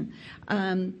population?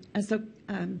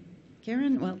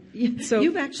 Karen, well,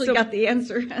 you've actually got the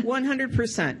answer.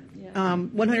 100%.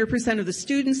 100% of the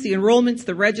students, the enrollments,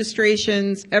 the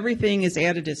registrations, everything is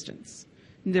at a distance.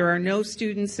 There are no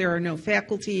students, there are no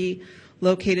faculty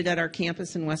located at our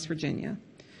campus in West Virginia.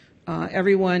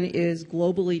 Everyone is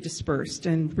globally dispersed,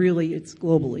 and really it's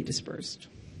globally dispersed.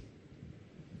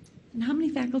 And how many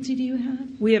faculty do you have?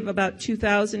 We have about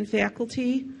 2,000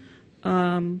 faculty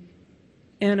and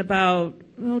about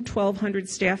 1,200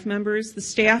 staff members. The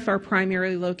staff are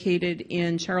primarily located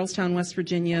in Charlestown, West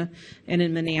Virginia, and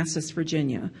in Manassas,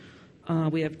 Virginia.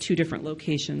 We have 2 different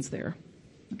locations there.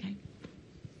 Okay.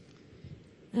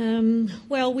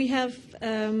 Well, we have,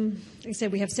 like I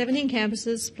said, we have 17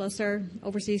 campuses plus our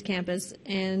overseas campus,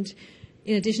 and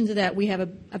in addition to that, we have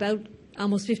about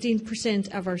almost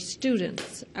 15% of our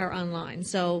students are online.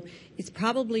 So it's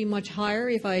probably much higher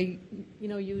if I,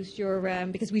 used your,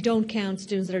 because we don't count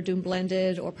students that are doing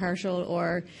blended or partial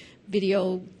or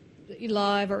video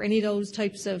live or any of those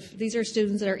types of, these are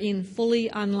students that are in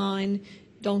fully online,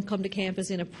 don't come to campus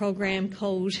in a program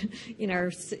code in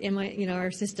our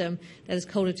system that is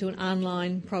coded to an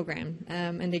online program,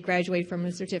 and they graduate from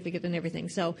a certificate and everything.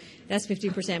 So that's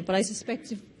 15%. But I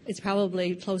suspect it's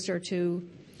probably closer to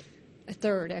a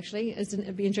third, actually.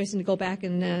 It'd be interesting to go back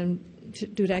and to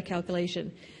do that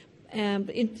calculation.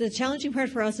 The challenging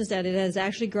part for us is that it has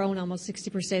actually grown almost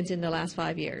 60% in the last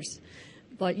 5 years.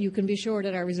 But you can be sure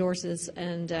that our resources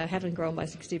haven't grown by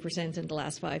 60% in the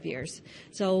last 5 years.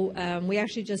 So we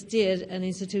actually just did an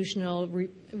institutional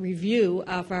review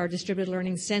of our distributed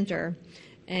learning center,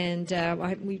 and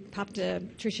we popped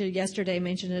Tricia yesterday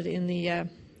mentioned it in the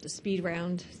speed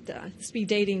round, the speed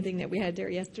dating thing that we had there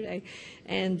yesterday,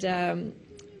 and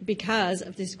because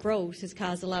of this growth has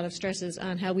caused a lot of stresses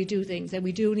on how we do things, and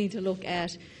we do need to look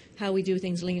at how we do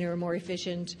things leaner and more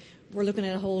efficient. We're looking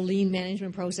at a whole lean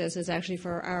management processes actually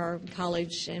for our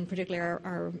college and particularly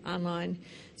our online.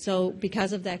 So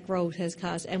because of that growth has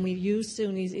caused, and we used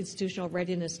SUNY's institutional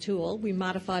readiness tool, we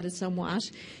modified it somewhat,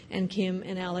 and Kim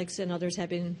and Alex and others have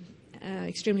been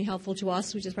extremely helpful to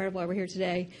us, which is part of why we're here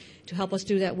today, to help us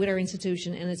do that with our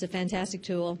institution, and it's a fantastic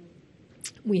tool.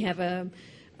 We have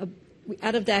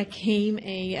out of that came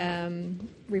a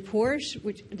report,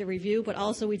 the review, but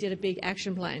also we did a big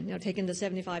action plan, taking the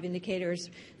 75 indicators,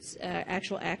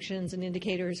 actual actions and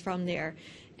indicators from there.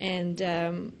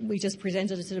 And we just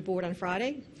presented it to the board on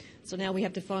Friday. So now we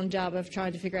have the fun job of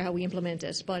trying to figure out how we implement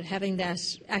it. But having that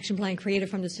action plan created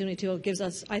from the SUNY tool gives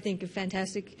us, I think, a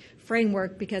fantastic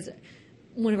framework, because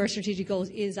one of our strategic goals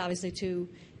is obviously to,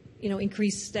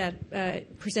 increase that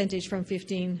percentage from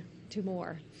 15 to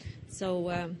more.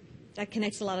 So that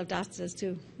connects a lot of dots as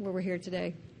to where we're here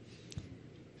today.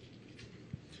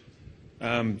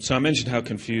 So I mentioned how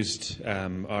confused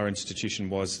our institution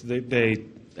was. They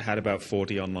had about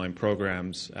 40 online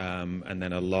programs and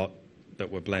then a lot that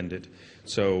were blended.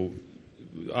 So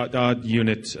our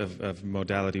unit of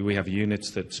modality, we have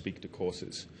units that speak to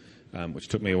courses, which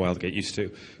took me a while to get used to.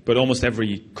 But almost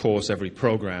every course, every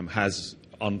program has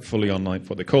fully online,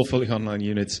 what they call fully online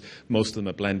units. Most of them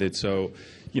are blended. So,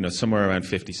 somewhere around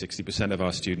 50, 60% of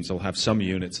our students will have some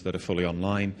units that are fully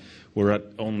online. We're at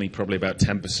only probably about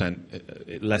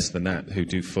 10%, less than that, who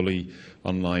do fully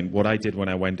online. What I did when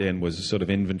I went in was a sort of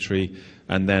inventory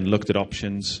and then looked at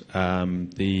options.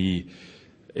 The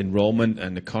enrollment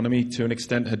and economy, to an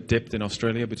extent, had dipped in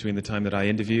Australia between the time that I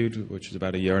interviewed, which was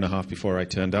about a year and a half before I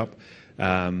turned up.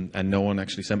 And no one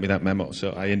actually sent me that memo.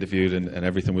 So I interviewed and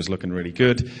everything was looking really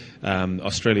good.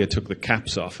 Australia took the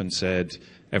caps off and said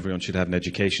everyone should have an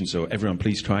education, so everyone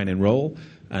please try and enroll.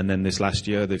 And then this last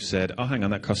year they've said, oh, hang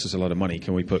on, that costs us a lot of money.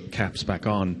 Can we put caps back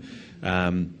on?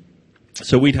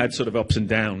 So we'd had sort of ups and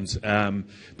downs.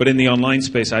 But in the online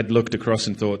space, I'd looked across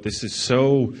and thought, this is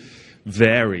so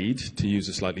varied, to use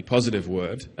a slightly positive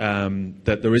word,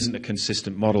 that there isn't a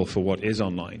consistent model for what is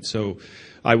online. So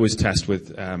I was tasked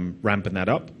with ramping that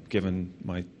up, given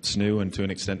my SNU and to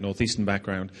an extent Northeastern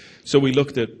background. So we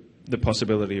looked at the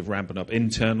possibility of ramping up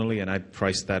internally, and I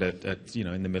priced that at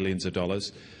in the millions of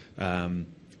dollars. And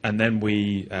then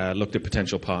we looked at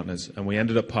potential partners, and we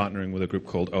ended up partnering with a group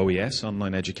called OES,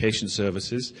 Online Education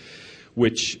Services,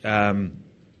 which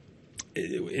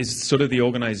is sort of the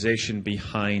organization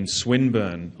behind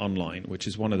Swinburne Online, which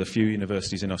is one of the few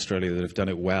universities in Australia that have done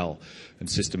it well and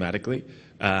systematically.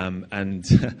 And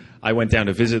I went down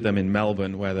to visit them in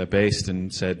Melbourne, where they're based,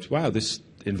 and said, wow, this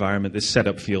environment, this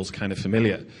setup feels kind of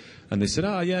familiar. And they said,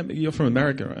 oh, yeah, you're from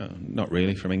America. Not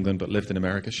really, from England, but lived in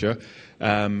America, sure.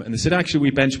 And they said, actually,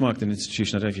 we benchmarked an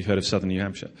institution. I don't know if you've heard of Southern New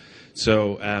Hampshire.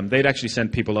 So they'd actually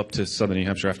sent people up to Southern New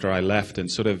Hampshire after I left and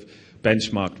sort of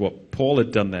benchmarked what Paul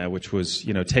had done there, which was,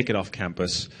 take it off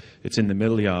campus. It's in the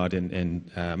Mill Yard in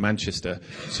Manchester.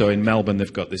 So in Melbourne,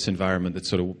 they've got this environment that's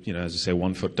sort of, as I say,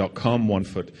 onefoot.com, 1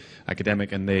 foot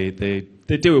academic, and they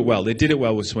do it well. They did it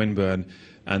well with Swinburne,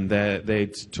 and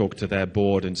they'd talked to their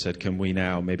board and said, can we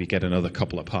now maybe get another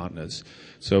couple of partners?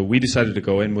 So we decided to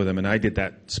go in with them, and I did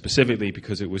that specifically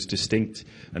because it was distinct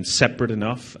and separate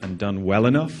enough and done well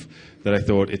enough that I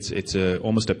thought it's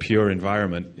almost a pure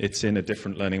environment. It's in a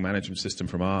different learning management system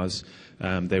from ours.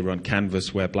 They run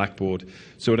Canvas, we're Blackboard.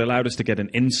 So it allowed us to get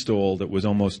an install that was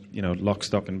almost, lock,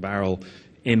 stock, and barrel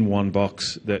in one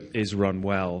box that is run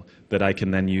well that I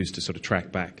can then use to sort of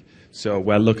track back. So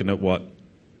we're looking at what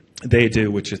they do,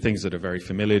 which are things that are very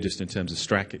familiar just in terms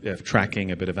of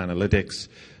tracking, a bit of analytics,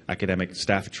 academic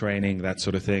staff training, that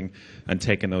sort of thing, and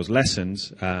taking those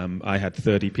lessons. I had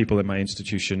 30 people in my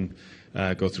institution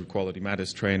go through Quality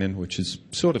Matters training, which is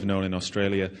sort of known in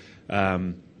Australia.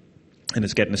 And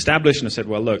it's getting established, and I said,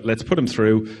 well, look, let's put them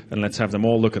through, and let's have them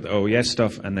all look at the OES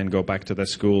stuff, and then go back to their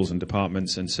schools and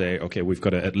departments and say, okay, we've got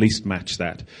to at least match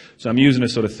that. So I'm using a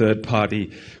sort of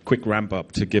third-party quick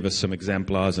ramp-up to give us some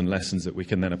exemplars and lessons that we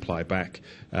can then apply back,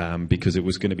 because it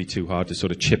was going to be too hard to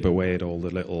sort of chip away at all the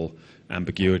little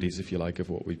ambiguities, if you like, of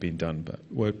what we've been done. But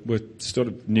we're sort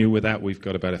of new with that. We've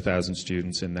got about 1,000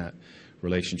 students in that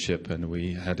relationship, and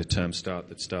we had a term start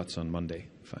that starts on Monday,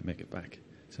 if I make it back.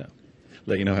 So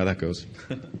let you know how that goes.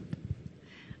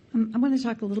 I want to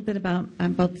talk a little bit about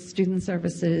both student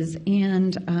services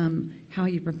and how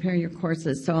you prepare your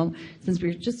courses. So since we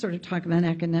were just sort of talking about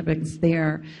academics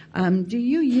there, do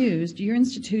your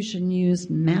institution use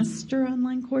master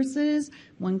online courses,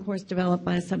 one course developed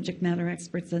by subject matter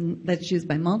experts and that's used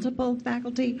by multiple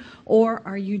faculty, or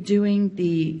are you doing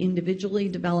the individually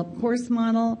developed course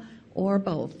model, or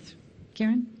both?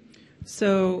 Karen?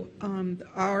 So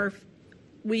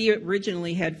we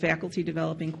originally had faculty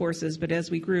developing courses, but as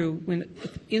we grew, the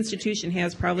institution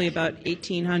has probably about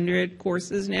 1,800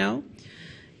 courses now,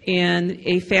 and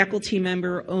a faculty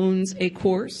member owns a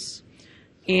course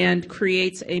and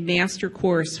creates a master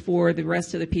course for the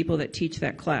rest of the people that teach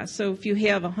that class. So if you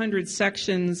have 100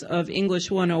 sections of English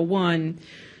 101,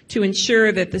 to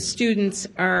ensure that the students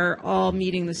are all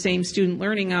meeting the same student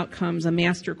learning outcomes, a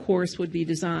master course would be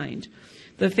designed.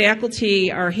 The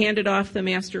faculty are handed off the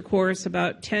master course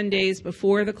about 10 days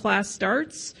before the class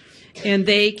starts, and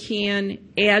they can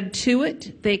add to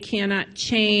it. They cannot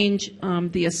change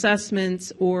the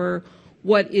assessments or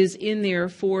what is in there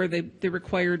for the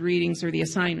required readings or the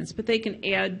assignments, but they can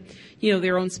add,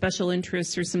 their own special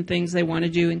interests or some things they want to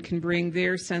do and can bring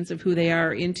their sense of who they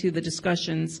are into the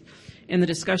discussions and the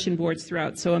discussion boards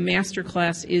throughout. So a master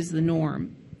class is the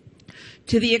norm.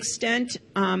 To the extent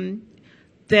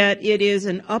that it is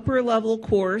an upper level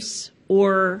course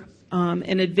or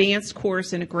an advanced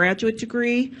course in a graduate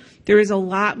degree, there is a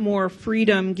lot more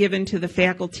freedom given to the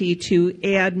faculty to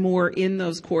add more in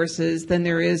those courses than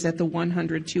there is at the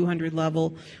 100, 200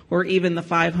 level or even the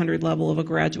 500 level of a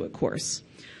graduate course.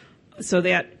 So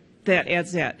that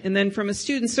adds that. And then from a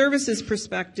student services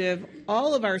perspective,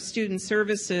 all of our student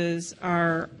services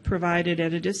are provided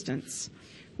at a distance.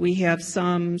 We have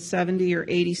some 70 or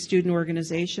 80 student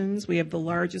organizations. We have the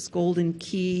largest Golden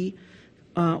Key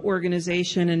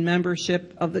organization and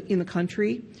membership in the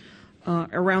country,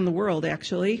 around the world,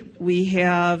 actually. We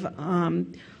have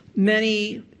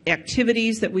many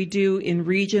activities that we do in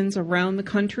regions around the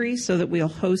country so that we'll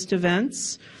host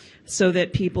events so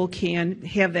that people can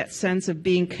have that sense of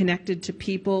being connected to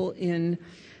people in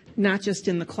not just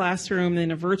in the classroom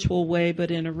in a virtual way, but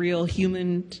in a real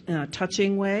human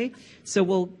touching way. So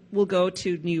we'll go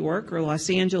to New York or Los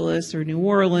Angeles or New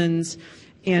Orleans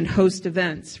and host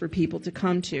events for people to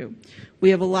come to.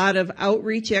 We have a lot of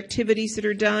outreach activities that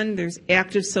are done. There's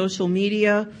active social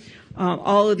media.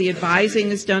 All of the advising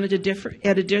is done at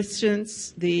a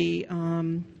distance. The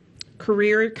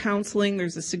career counseling,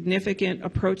 there's a significant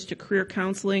approach to career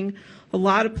counseling. A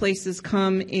lot of places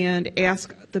come and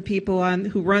ask the people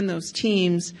who run those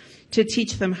teams to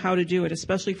teach them how to do it,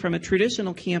 especially from a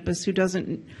traditional campus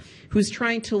who's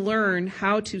trying to learn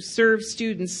how to serve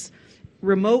students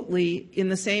remotely in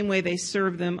the same way they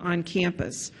serve them on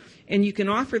campus. And you can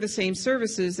offer the same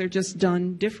services, they're just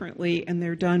done differently and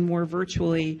they're done more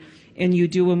virtually, and you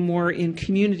do them more in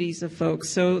communities of folks.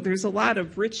 So there's a lot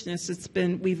of richness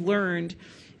we've learned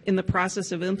in the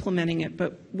process of implementing it,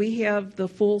 but we have the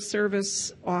full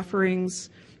service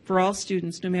offerings for all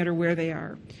students no matter where they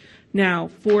are. Now,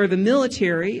 for the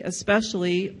military,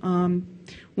 especially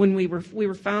when we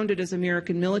were founded as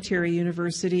American Military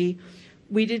University,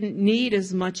 we didn't need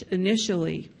as much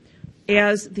initially.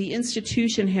 As the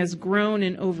institution has grown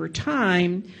and over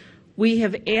time, we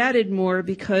have added more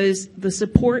because the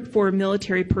support for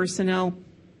military personnel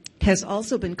has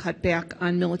also been cut back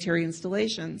on military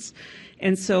installations.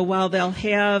 And so while they'll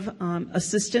have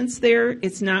assistance there,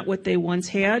 it's not what they once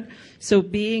had. So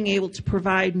being able to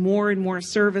provide more and more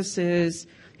services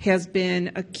has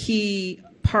been a key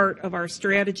part of our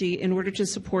strategy in order to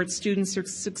support student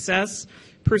success,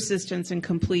 persistence, and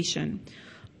completion.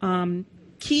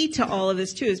 Key to all of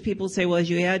this, too, is people say, well, as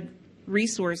you add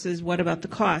resources, what about the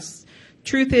costs?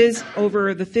 Truth is,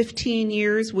 over the 15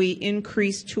 years, we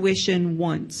increased tuition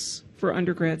once for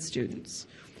undergrad students,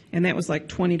 and that was like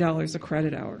 $20 a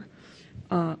credit hour,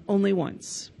 only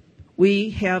once.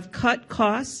 We have cut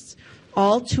costs.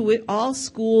 All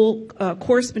school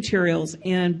course materials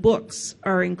and books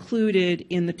are included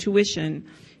in the tuition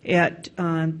at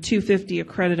 $250 a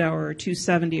credit hour or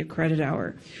 $270 a credit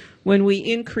hour. When we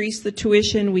increased the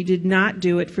tuition, we did not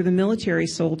do it for the military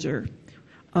soldier,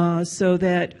 so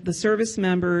that the service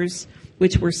members,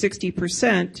 which were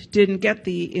 60%, didn't get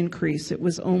the increase. It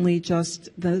was only just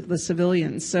the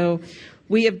civilians. So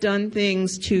we have done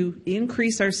things to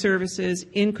increase our services,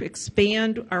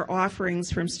 expand our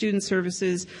offerings from student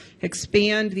services,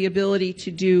 expand the ability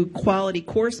to do quality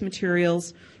course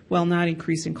materials while not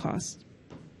increasing costs.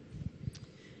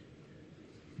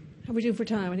 How are we doing for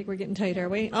time? I think we're getting tight, are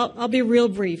we? I'll be real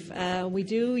brief. We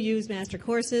do use master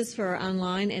courses for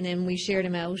online, and then we share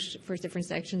them out for different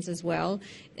sections as well.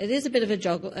 It is a bit of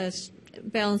a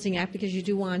balancing act because you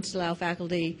do want to allow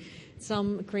faculty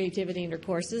some creativity in their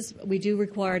courses. We do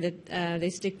require that they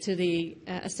stick to the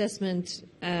assessment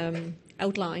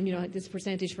outline, this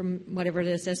percentage from whatever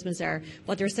the assessments are.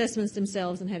 But their assessments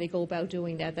themselves and how they go about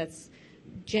doing that, that's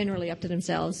generally up to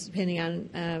themselves, depending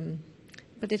on...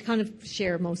 but they kind of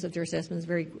share most of their assessments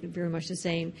very, very much the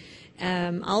same.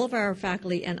 All of our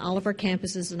faculty and all of our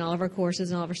campuses and all of our courses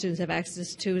and all of our students have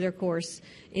access to their course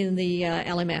in the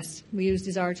LMS. We use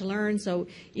Desire to Learn, so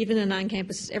even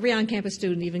every on-campus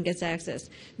student even gets access.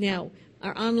 Now,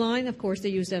 our online, of course, they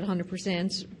use that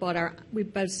 100%, but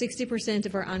about 60%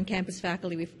 of our on-campus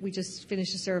faculty, we just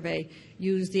finished a survey,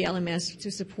 use the LMS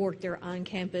to support their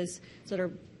on-campus sort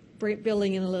of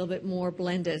building in a little bit more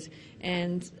blended.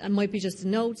 And it might be just the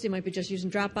notes, it might be just using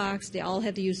Dropbox. They all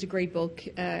have to use the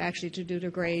gradebook actually to do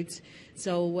their grades.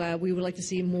 So we would like to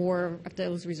see more of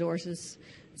those resources.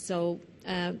 So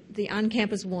the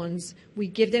on-campus ones, we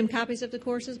give them copies of the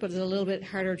courses, but it's a little bit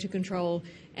harder to control.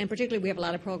 And particularly we have a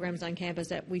lot of programs on campus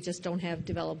that we just don't have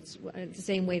developed the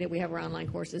same way that we have our online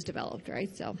courses developed,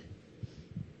 right? So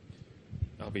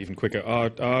I'll be even quicker.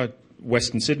 Our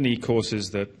Western Sydney courses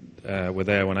that were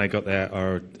there when I got there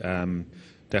are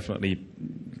definitely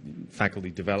faculty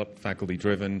developed, faculty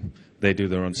driven. They do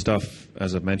their own stuff.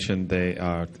 As I've mentioned, they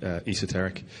are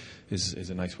esoteric, is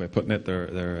a nice way of putting it.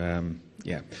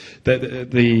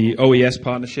 The OES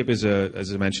partnership is,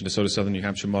 as I mentioned, a sort of Southern New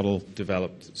Hampshire model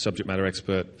developed, subject matter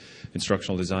expert,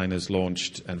 instructional designers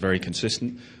launched, and very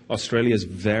consistent. Australia is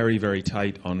very, very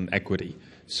tight on equity.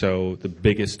 So the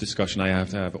biggest discussion I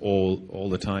have to have all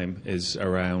the time is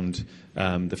around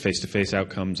the face-to-face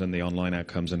outcomes and the online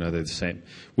outcomes, and are they the same?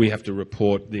 We have to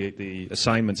report, the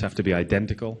assignments have to be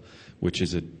identical, which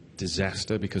is a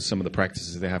disaster because some of the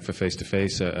practices they have for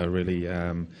face-to-face are really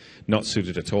not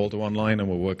suited at all to online, and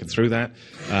we're working through that.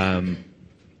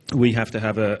 We have to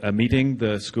have a meeting.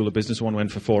 The School of Business one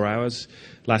went for 4 hours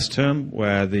last term,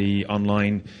 where the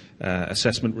online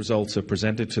assessment results are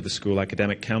presented to the school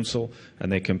academic council,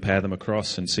 and they compare them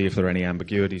across and see if there are any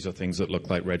ambiguities or things that look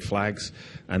like red flags,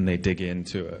 and they dig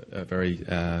into a very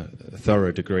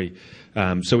thorough degree.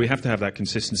 So we have to have that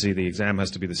consistency. The exam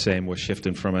has to be the same. We're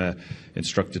shifting from a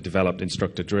instructor-developed,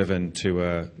 instructor-driven to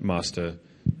a master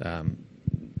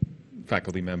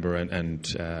faculty member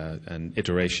and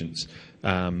iterations.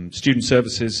 Student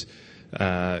services,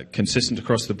 consistent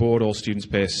across the board. All students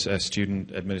pay a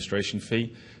student administration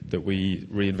fee that we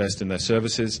reinvest in their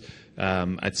services.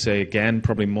 I'd say, again,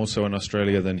 probably more so in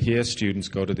Australia than here, students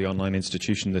go to the online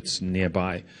institution that's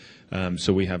nearby.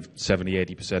 So we have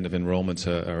 70-80% of enrollments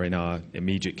are in our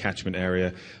immediate catchment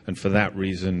area, and for that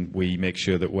reason we make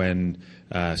sure that when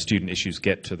student issues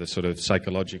get to the sort of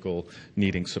psychological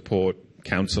needing support,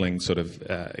 counseling sort of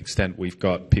extent, we've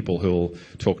got people who'll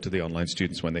talk to the online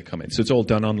students when they come in. So it's all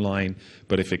done online,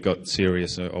 but if it got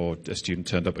serious or a student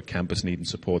turned up at campus needing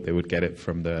support, they would get it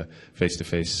from the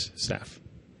face-to-face staff.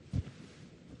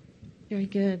 Very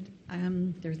good.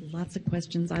 There's lots of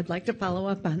questions. I'd like to follow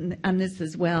up on this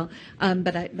as well,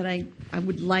 but I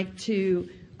would like to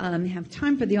have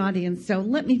time for the audience. So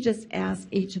let me just ask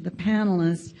each of the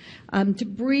panelists to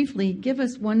briefly give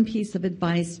us one piece of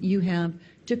advice you have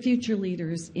to future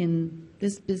leaders in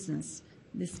this business,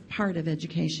 this part of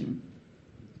education.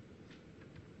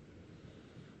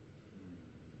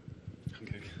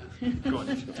 Go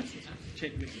on.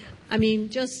 I mean,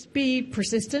 just be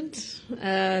persistent,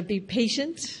 be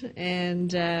patient,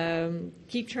 and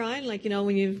keep trying. Like,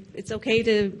 it's okay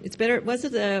to. It's better. Was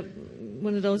it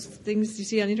one of those things you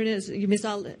see on the internet? Is you miss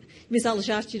all the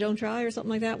shots you don't try, or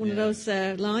something like that. One of those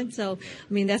lines. So,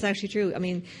 I mean, that's actually true. I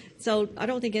mean, so I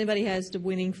don't think anybody has the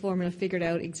winning formula figured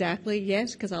out exactly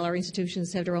yet, because all our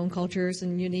institutions have their own cultures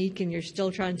and unique, and you're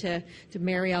still trying to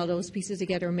marry all those pieces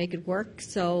together and make it work.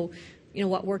 So,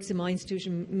 what works in my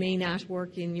institution may not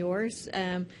work in yours.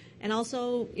 And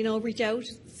also, reach out.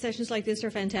 Sessions like this are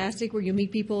fantastic, where you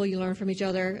meet people, you learn from each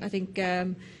other. I think,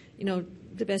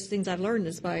 the best things I've learned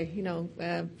is by,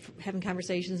 having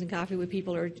conversations and coffee with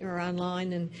people or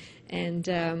online. And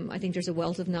I think there's a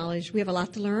wealth of knowledge. We have a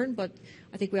lot to learn, but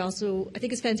I think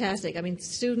it's fantastic. I mean,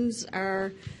 students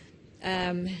are,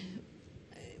 I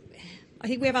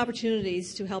think we have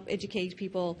opportunities to help educate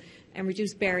people and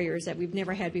reduce barriers that we've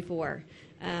never had before.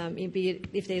 Be it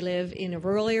if they live in a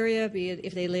rural area, be it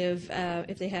if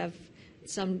they have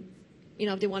some,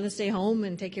 if they want to stay home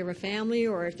and take care of a family,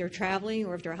 or if they're traveling,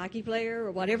 or if they're a hockey player,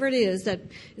 or whatever it is that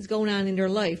is going on in their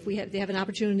life. They have an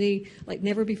opportunity like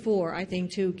never before, I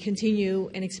think, to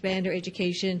continue and expand their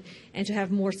education and to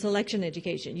have more selection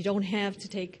education. You don't have to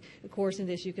take a course in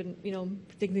this. You can,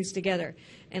 think these together.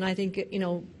 And I think,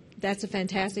 that's a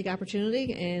fantastic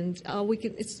opportunity, and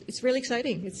it's really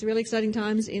exciting. It's really exciting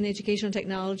times in educational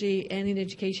technology and in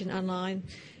education online,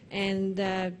 and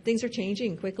things are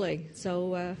changing quickly.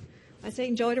 So I say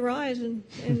enjoy the ride,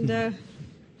 and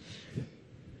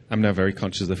I'm now very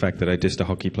conscious of the fact that I dissed a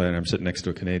hockey player and I'm sitting next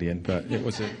to a Canadian, but it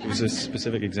was a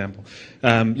specific example.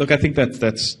 Look, I think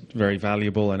that's very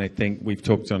valuable, and I think we've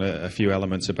talked on a few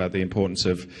elements about the importance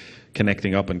of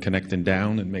connecting up and connecting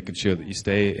down and making sure that you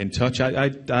stay in touch.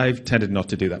 I've tended not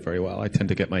to do that very well. I tend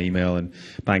to get my email and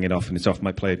bang it off, and it's off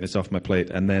my plate, and it's off my plate,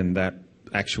 and then that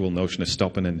actual notion of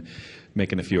stopping and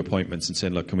making a few appointments and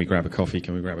saying, look, can we grab a coffee?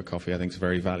 Can we grab a coffee? I think it's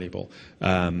very valuable.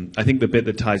 I think the bit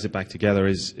that ties it back together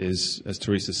is as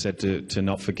Teresa said, to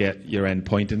not forget your end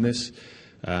point in this.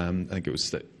 I think it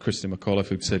was Kristen McAuliffe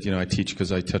who said, I teach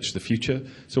because I touch the future.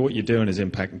 So what you're doing is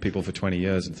impacting people for 20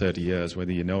 years and 30 years,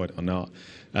 whether you know it or not.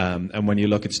 And when you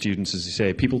look at students, as you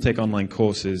say, people take online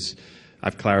courses.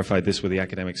 I've clarified this with the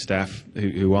academic staff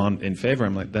who aren't in favor.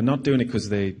 I'm like, they're not doing it because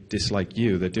they dislike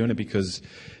you. They're doing it because,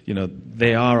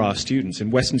 they are our students.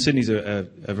 And Western Sydney's a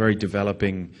very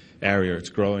developing area. It's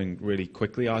growing really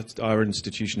quickly. Our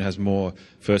institution has more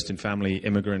first-in-family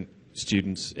immigrant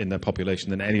students in their population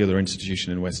than any other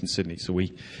institution in Western Sydney. So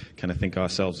we kind of think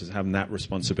ourselves as having that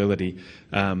responsibility.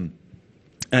 And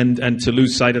to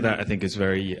lose sight of that, I think, is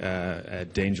very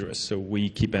dangerous. So we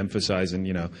keep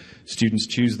emphasizing, students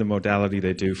choose the modality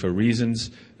they do for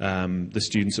reasons. The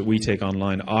students that we take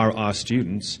online are our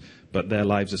students, but their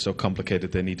lives are so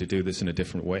complicated they need to do this in a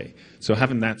different way. So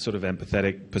having that sort of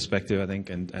empathetic perspective, I think,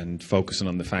 and focusing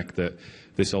on the fact that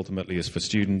this ultimately is for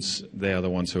students, they are the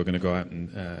ones who are going to go out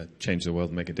and change the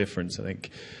world and make a difference. I think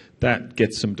that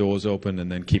gets some doors open,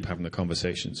 and then keep having the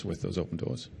conversations with those open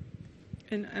doors.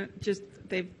 And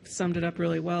they've summed it up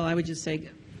really well. I would just say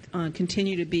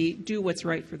continue to do what's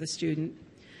right for the student.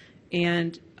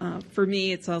 And for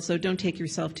me, it's also don't take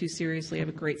yourself too seriously. Have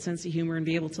a great sense of humor and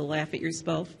be able to laugh at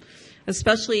yourself,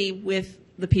 especially with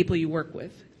the people you work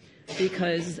with.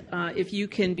 Because if you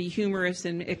can be humorous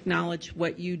and acknowledge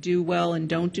what you do well and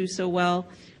don't do so well,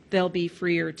 they'll be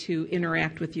freer to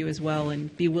interact with you as well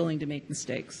and be willing to make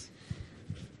mistakes.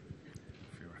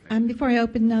 Before I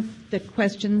open up the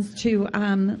questions to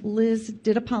Liz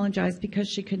did apologize because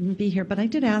she couldn't be here, but I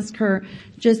did ask her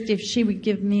just if she would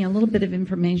give me a little bit of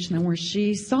information on where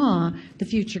she saw the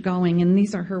future going, and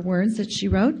these are her words that she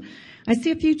wrote. I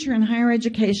see a future in higher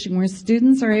education where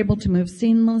students are able to move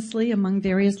seamlessly among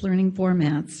various learning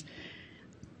formats,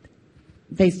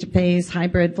 face-to-face,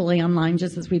 hybrid, fully online,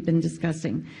 just as we've been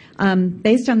discussing,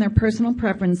 based on their personal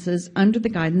preferences under the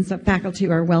guidance of faculty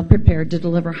who are well prepared to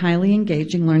deliver highly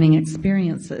engaging learning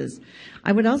experiences.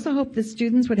 I would also hope that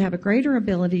students would have a greater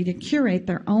ability to curate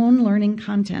their own learning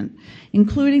content,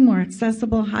 including more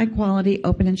accessible, high-quality,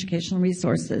 open educational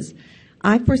resources.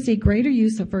 I foresee greater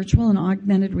use of virtual and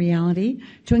augmented reality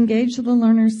to engage the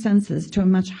learner's senses to a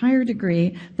much higher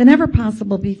degree than ever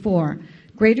possible before.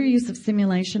 greater use of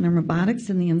simulation and robotics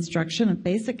in the instruction of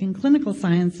basic and clinical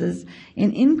sciences,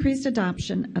 and increased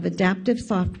adoption of adaptive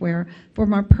software for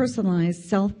more personalized,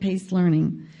 self-paced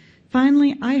learning.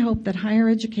 Finally, I hope that higher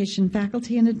education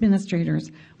faculty and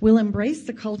administrators will embrace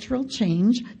the cultural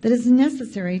change that is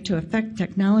necessary to affect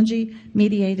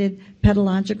technology-mediated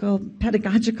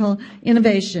pedagogical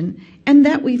innovation, and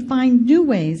that we find new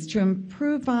ways to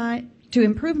improve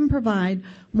and provide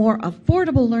more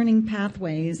affordable learning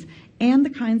pathways and the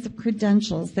kinds of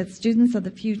credentials that students of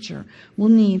the future will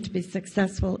need to be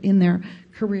successful in their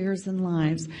careers and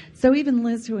lives. So even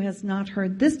Liz, who has not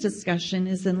heard this discussion,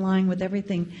 is in line with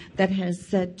everything that has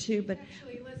said too. But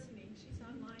actually listening.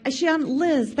 She's online.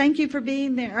 Liz, thank you for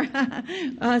being there.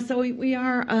 So we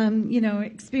are,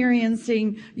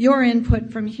 experiencing your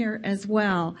input from here as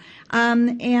well.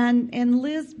 And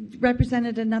Liz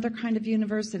represented another kind of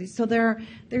university. So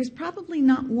there's probably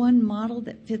not one model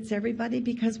that fits everybody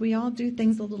because we all do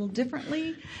things a little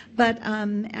differently. But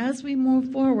as we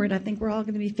move forward, I think we're all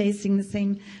going to be facing the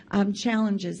same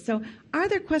challenges. So are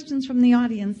there questions from the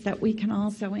audience that we can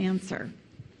also answer?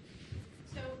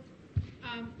 So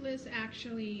Liz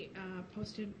actually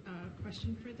posted a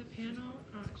question for the panel,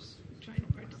 just trying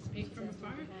to participate from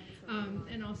afar,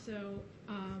 and also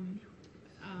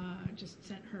just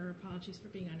sent her apologies for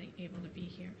being unable to be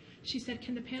here. She said,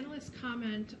 can the panelists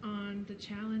comment on the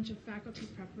challenge of faculty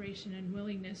preparation and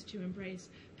willingness to embrace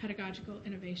pedagogical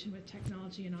innovation with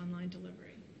technology and online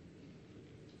delivery?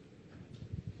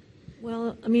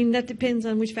 Well, I mean, that depends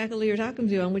on which faculty you're talking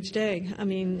to on which day. I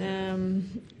mean,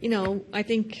 I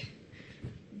think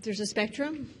there's a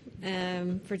spectrum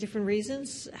for different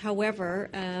reasons. However,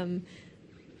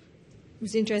 it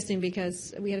was interesting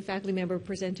because we had a faculty member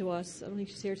present to us, I don't think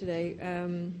she's here today,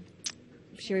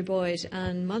 Sherry Boyd,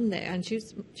 on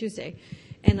Tuesday.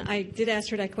 And I did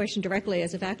ask her that question directly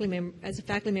as a faculty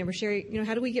member. Sherry,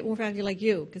 how do we get more faculty like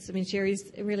you? Because,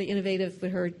 Sherry's really innovative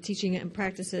with her teaching and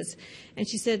practices. And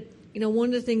she said, one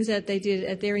of the things that they did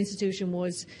at their institution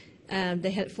was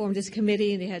they had formed this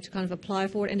committee and they had to kind of apply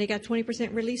for it, and they got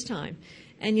 20% release time.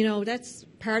 And, that's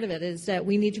part of it, is that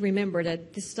we need to remember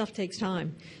that this stuff takes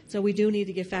time. So we do need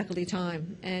to give faculty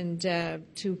time and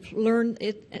to learn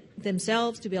it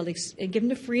themselves, to be able to and give them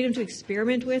the freedom to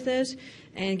experiment with it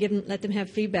and let them have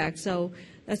feedback. So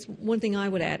that's one thing I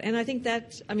would add. And I think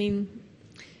that,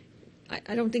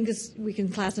 I don't think we can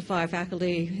classify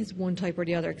faculty as one type or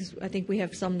the other, because I think we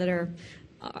have some that are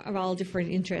all different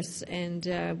interests, and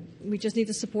we just need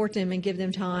to support them and give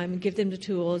them time, give them the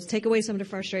tools, take away some of the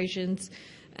frustrations,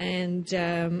 and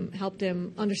help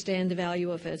them understand the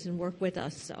value of it and work with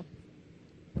us. So,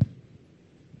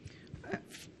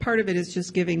 part of it is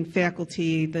just giving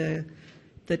faculty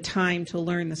the time to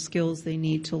learn the skills they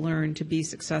need to learn to be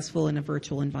successful in a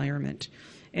virtual environment.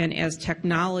 And as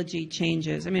technology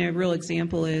changes, a real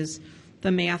example is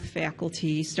the math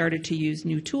faculty started to use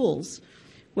new tools.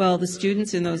 Well, the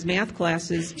students in those math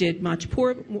classes did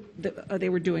they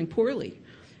were doing poorly.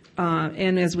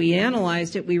 And as we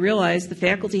analyzed it, we realized the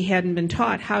faculty hadn't been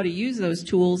taught how to use those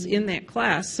tools in that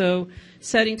class. So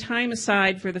setting time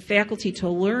aside for the faculty to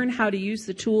learn how to use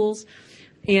the tools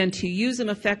and to use them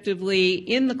effectively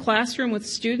in the classroom with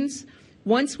students,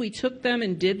 once we took them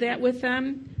and did that with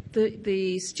them,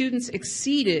 the students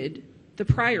exceeded the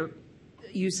prior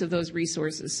use of those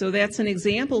resources. So that's an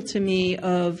example to me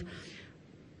of,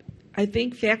 I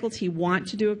think faculty want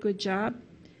to do a good job.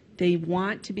 They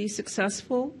want to be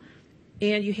successful,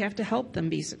 and you have to help them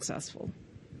be successful.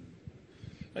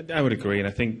 I would agree, and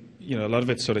I think a lot of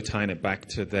it's sort of tying it back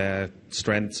to their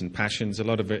strengths and passions. A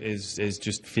lot of it is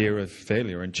just fear of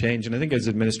failure and change. And I think as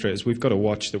administrators, we've got to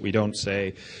watch that we don't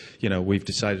say, we've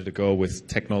decided to go with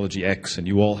technology X and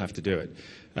you all have to do it.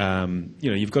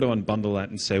 You've got to unbundle that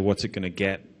and say, what's it going to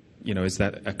get? Is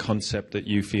that a concept that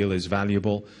you feel is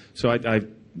valuable? So I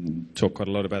talk quite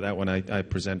a lot about that when I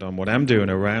present on what I'm doing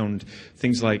around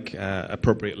things like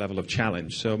appropriate level of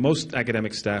challenge. So most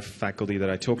academic staff, faculty that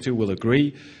I talk to will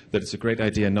agree that it's a great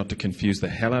idea not to confuse the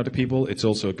hell out of people. It's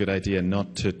also a good idea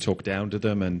not to talk down to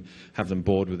them and have them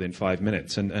bored within 5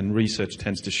 minutes. And research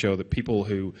tends to show that people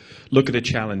who look at a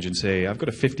challenge and say, I've got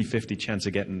a 50-50 chance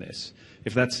of getting this,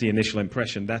 if that's the initial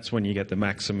impression, that's when you get the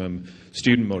maximum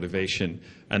student motivation.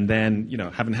 And then,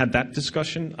 having had that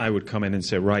discussion, I would come in and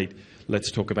say, right, let's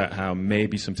talk about how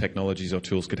maybe some technologies or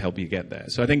tools could help you get there.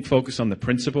 So I think focus on the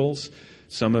principles,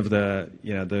 some of the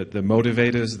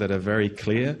motivators that are very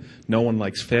clear. No one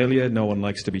likes failure. No one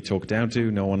likes to be talked down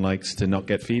to. No one likes to not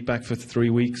get feedback for 3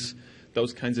 weeks,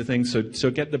 those kinds of things.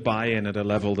 So get the buy-in at a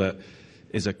level that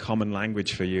is a common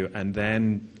language for you, and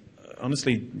then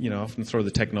honestly, often throw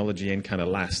the technology in kind of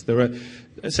last. There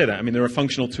are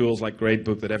functional tools like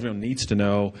Gradebook that everyone needs to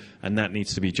know, and that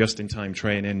needs to be just-in-time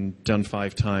training, done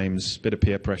 5 times, bit of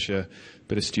peer pressure,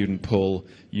 bit of student pull,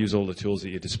 use all the tools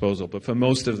at your disposal. But for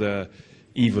most of the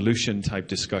evolution-type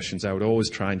discussions, I would always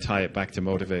try and tie it back to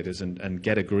motivators and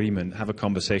get agreement, have a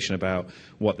conversation about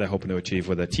what they're hoping to achieve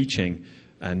with their teaching,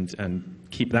 and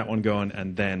keep that one going,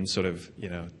 and then sort of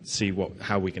see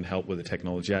how we can help with the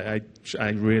technology. I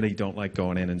really don't like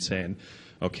going in and saying,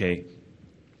 okay,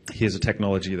 here's a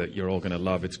technology that you're all going to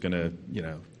love. It's going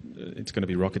to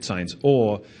be rocket science,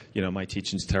 or my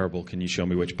teaching's terrible. Can you show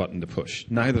me which button to push?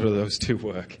 Neither of those two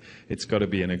work. It's got to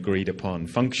be an agreed upon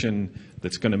function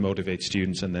that's going to motivate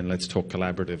students, and then let's talk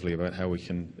collaboratively about how we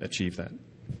can achieve that.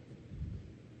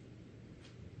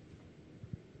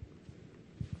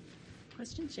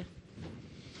 Questions? Yeah.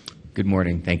 Good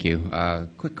morning. Thank you.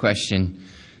 Quick question,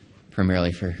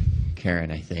 primarily for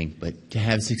Karen, I think. But to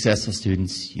have successful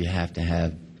students, you have to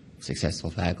have successful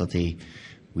faculty.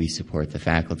 We support the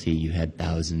faculty. You had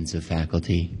thousands of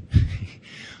faculty.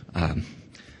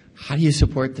 How do you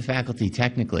support the faculty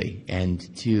technically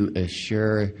and to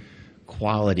assure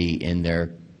quality in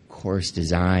their course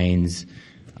designs?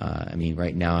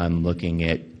 Right now I'm looking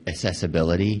at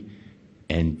accessibility,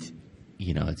 and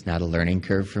it's not a learning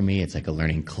curve for me. It's like a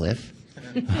learning cliff.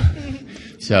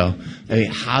 So,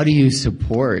 how do you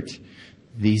support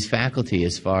these faculty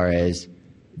as far as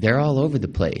they're all over the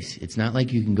place? It's not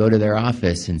like you can go to their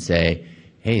office and say,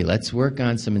 hey, let's work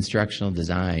on some instructional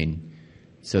design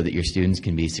so that your students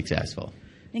can be successful.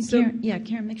 And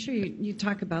Karen, make sure you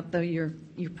talk about your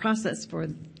process for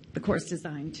the course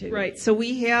design too. Right. So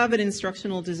we have an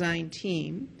instructional design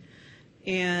team,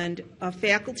 and a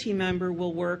faculty member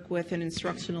will work with an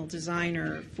instructional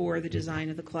designer for the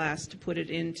design of the class to put it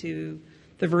into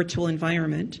the virtual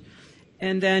environment.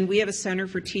 And then we have a Center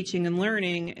for Teaching and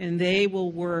Learning, and they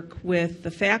will work with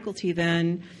the faculty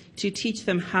then to teach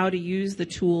them how to use the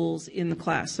tools in the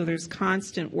class. So there's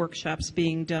constant workshops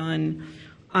being done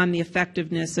on the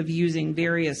effectiveness of using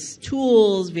various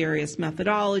tools, various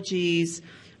methodologies,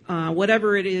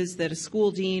 whatever it is that a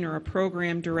school dean or a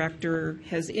program director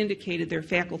has indicated their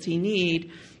faculty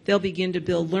need. They'll begin to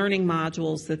build learning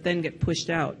modules that then get pushed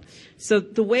out. So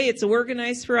the way it's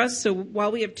organized for us, so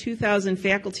while we have 2,000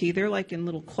 faculty, they're like in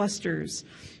little clusters.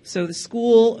 So the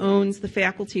school owns the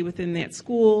faculty within that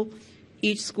school.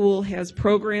 Each school has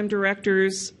program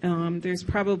directors. There's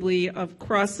probably,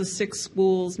 across the 6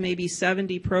 schools, maybe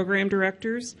 70 program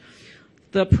directors.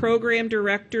 The program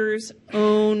directors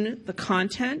own the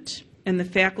content and the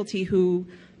faculty who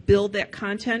build that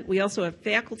content. We also have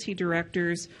faculty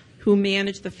directors who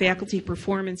manage the faculty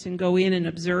performance and go in and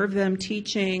observe them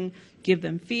teaching, give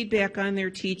them feedback on their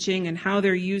teaching and how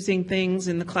they're using things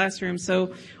in the classroom.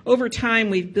 So over time,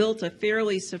 we've built a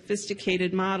fairly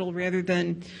sophisticated model rather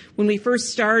than when we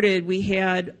first started, we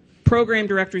had program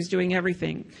directors doing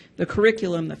everything, the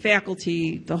curriculum, the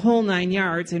faculty, the whole 9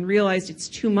 yards, and realized it's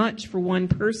too much for one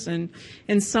person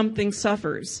and something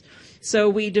suffers. So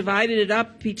we divided it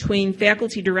up between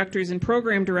faculty directors and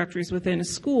program directors within a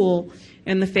school,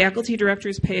 and the faculty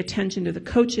directors pay attention to the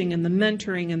coaching and the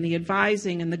mentoring and the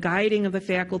advising and the guiding of the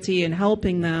faculty and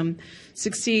helping them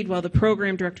succeed, while the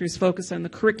program directors focus on the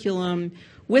curriculum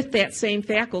with that same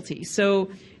faculty. So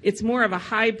it's more of a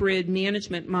hybrid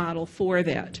management model for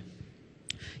that.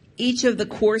 Each of the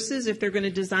courses, if they're going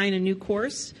to design a new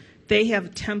course, they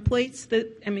have templates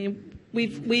that,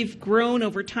 we've grown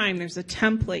over time. There's a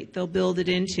template they'll build it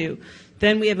into.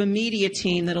 Then we have a media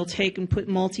team that'll take and put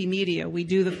multimedia. We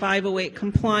do the 508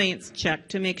 compliance check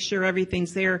to make sure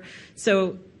everything's there.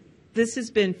 So this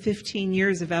has been 15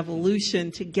 years of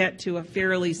evolution to get to a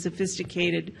fairly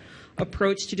sophisticated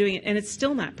approach to doing it, and it's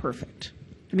still not perfect.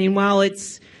 While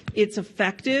it's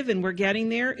effective and we're getting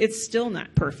there, it's still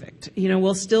not perfect.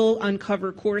 We'll still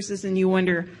uncover courses and you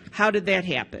wonder, how did that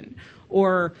happen?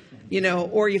 Or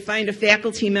you find a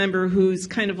faculty member who's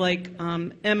kind of like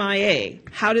MIA.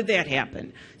 How did that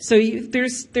happen? So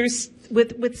there's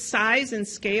with size and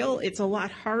scale, it's a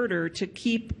lot harder to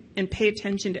keep and pay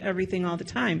attention to everything all the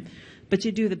time, but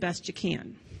you do the best you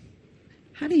can.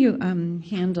 How do you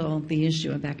handle the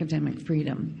issue of academic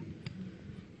freedom?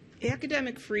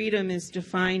 Academic freedom is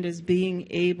defined as being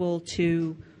able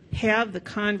to have the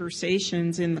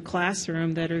conversations in the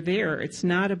classroom that are there. It's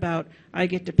not about, I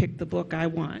get to pick the book I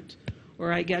want,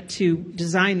 or I get to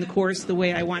design the course the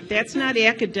way I want. That's not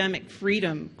academic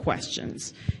freedom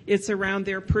questions. It's around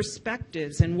their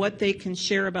perspectives and what they can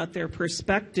share about their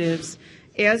perspectives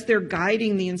as they're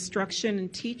guiding the instruction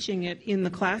and teaching it in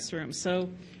the classroom. So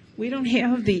we don't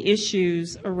have the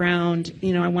issues around,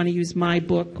 I want to use my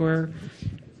book, or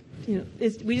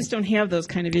we just don't have those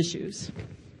kind of issues.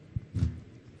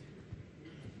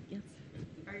 Yes.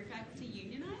 Are your faculty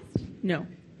unionized? No.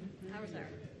 Ours are.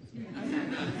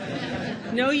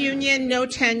 No union, no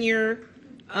tenure.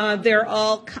 They're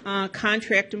all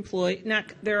contract employee.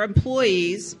 They're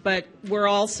employees, but we're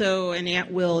also an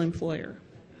at-will employer.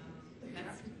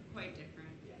 That's quite different.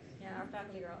 Yeah, our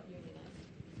faculty are all unionized.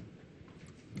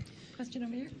 Question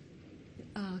over here.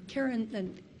 Karen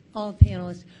and all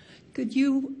panelists, could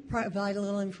you provide a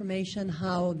little information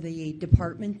how the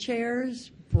department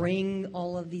chairs bring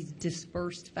all of these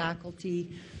dispersed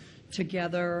faculty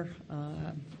together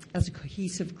as a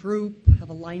cohesive group, have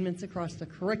alignments across the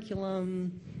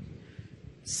curriculum?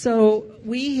 So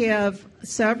we have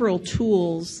several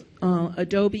tools,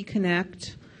 Adobe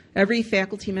Connect. Every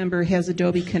faculty member has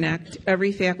Adobe Connect.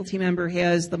 Every faculty member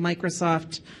has the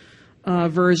Microsoft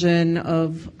version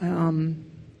of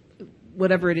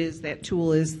whatever it is that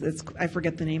tool is. I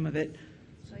forget the name of it.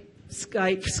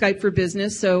 Skype for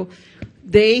Business. So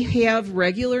they have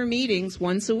regular meetings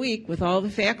once a week with all the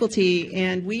faculty,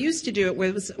 and we used to do it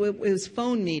it was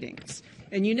phone meetings.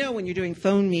 And when you're doing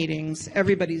phone meetings,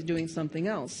 everybody's doing something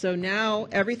else. So now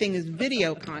everything is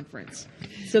video conference.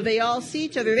 So they all see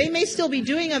each other. They may still be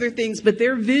doing other things, but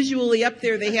they're visually up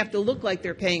there. They have to look like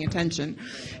they're paying attention.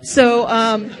 So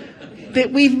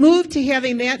that we've moved to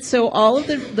having that, so all of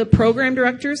the program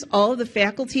directors, all of the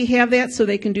faculty have that, so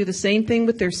they can do the same thing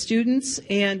with their students,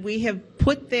 and we have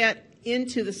put that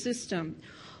into the system.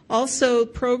 Also,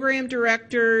 program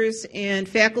directors and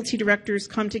faculty directors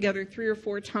come together 3 or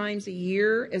 4 times a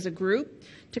year as a group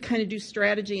to kind of do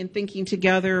strategy and thinking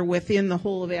together within the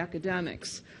whole of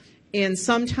academics. And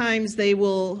sometimes they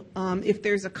will, if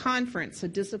there's a conference, a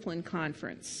discipline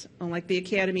conference, like the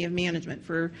Academy of Management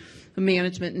for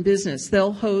Management and Business,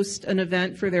 they'll host an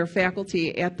event for their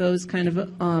faculty at those kind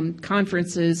of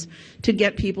conferences to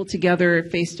get people together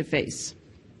face to face.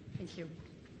 Thank you.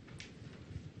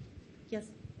 Yes.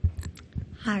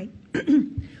 Hi.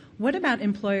 What about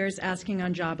employers asking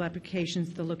on job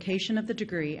applications the location of the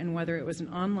degree and whether it was an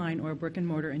online or a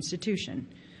brick-and-mortar institution?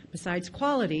 Besides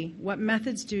quality, what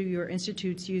methods do your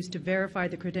institutes use to verify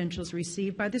the credentials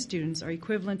received by the students are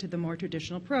equivalent to the more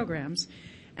traditional programs?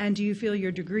 And do you feel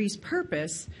your degree's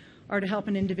purpose are to help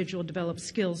an individual develop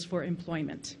skills for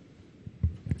employment?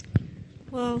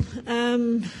 Well,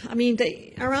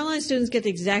 our online students get the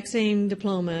exact same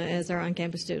diploma as our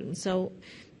on-campus students. So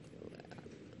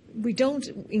we don't,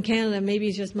 in Canada, maybe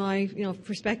it's just my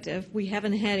perspective, we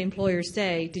haven't had employers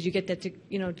say, did you get that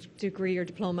degree or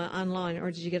diploma online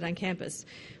or did you get it on campus?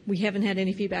 We haven't had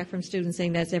any feedback from students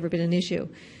saying that's ever been an issue.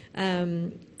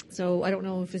 So I don't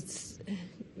know if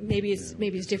maybe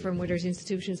it's different where there's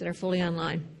institutions that are fully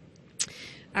online.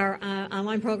 Our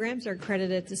online programs are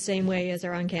accredited the same way as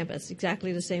our on-campus,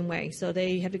 exactly the same way. So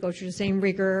they have to go through the same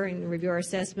rigor and review our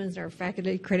assessments, our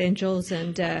faculty credentials,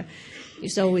 and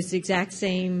so it's the exact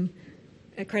same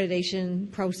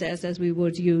accreditation process as we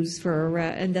would use for,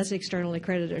 and that's externally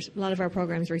accredited. A lot of our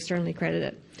programs are externally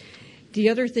accredited. The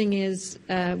other thing is,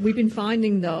 we've been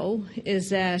finding, though, is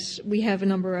that we have a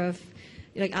number of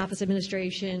like office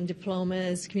administration,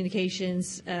 diplomas,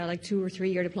 communications, like 2 or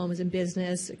 3 year diplomas in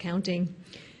business, accounting.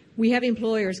 We have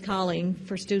employers calling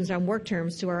for students on work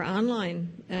terms to our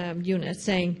online unit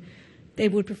saying they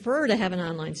would prefer to have an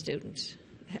online student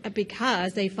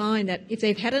because they find that if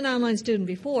they've had an online student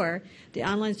before, the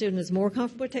online student is more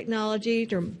comfortable with technology,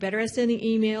 they're better at sending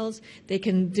emails, they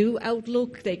can do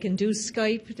Outlook, they can do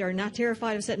Skype, they're not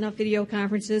terrified of setting up video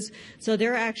conferences. So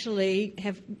they're actually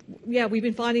we've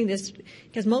been finding this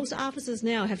because most offices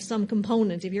now have some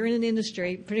component. If you're in an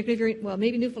industry, particularly if you're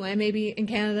maybe Newfoundland, maybe in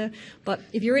Canada, but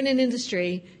if you're in an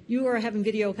industry, you are having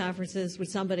video conferences with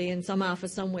somebody in some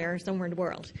office somewhere in the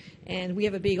world. And we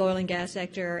have a big oil and gas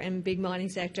sector and big mining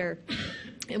sector.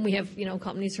 And we have,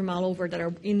 companies from all over that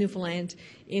are in Newfoundland,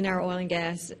 in our oil and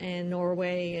gas, and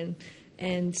Norway,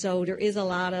 and so there is a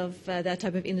lot of that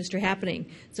type of industry happening.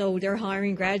 So they're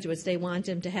hiring graduates. They want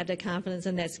them to have that confidence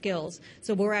and that skills.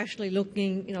 So we're actually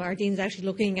looking, our dean's actually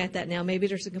looking at that now. Maybe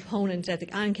there's a component that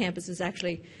the on-campus is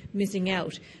actually missing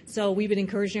out. So we've been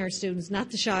encouraging our students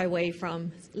not to shy away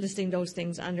from listing those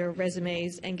things on their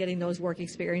resumes and getting those work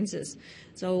experiences.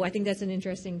 So I think that's an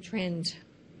interesting trend.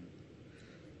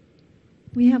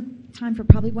 We have time for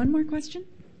probably one more question.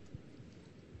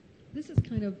 This is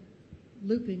kind of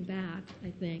looping back,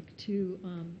 I think, to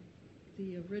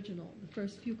the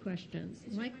first few questions.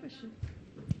 My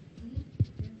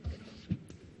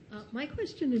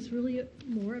question is really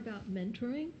more about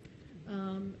mentoring.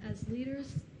 As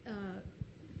leaders,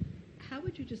 how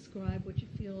would you describe what you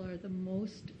feel are the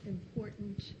most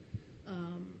important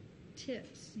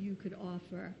tips you could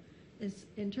offer is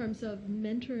in terms of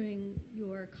mentoring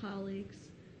your colleagues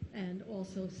and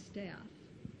also staff?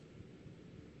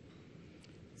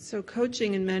 So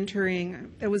coaching and mentoring,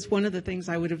 that was one of the things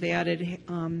I would have added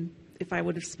if I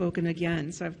would have spoken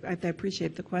again. So I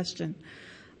appreciate the question.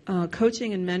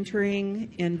 Coaching and mentoring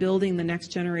and building the next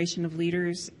generation of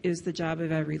leaders is the job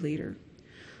of every leader.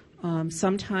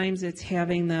 Sometimes it's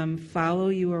having them follow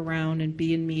you around and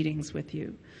be in meetings with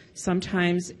you.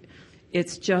 Sometimes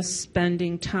it's just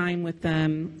spending time with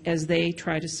them as they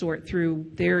try to sort through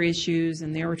their issues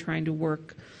and they're trying to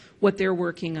work what they're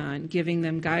working on, giving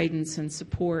them guidance and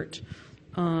support.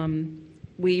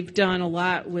 We've done a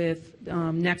lot with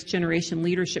next generation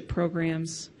leadership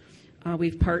programs.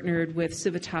 We've partnered with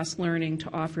Civitas Learning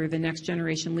to offer the Next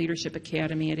Generation Leadership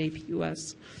Academy at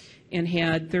APUS and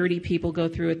had 30 people go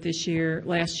through it this year,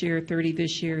 last year, 30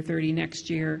 this year, 30 next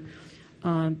year,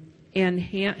 and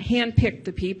handpicked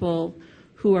the people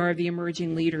who are the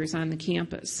emerging leaders on the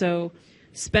campus. So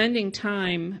spending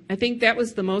time, I think that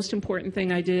was the most important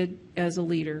thing I did as a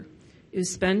leader,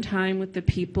 is spend time with the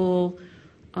people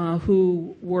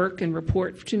who work and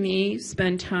report to me,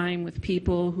 spend time with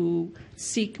people who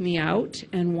seek me out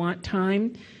and want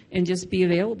time, and just be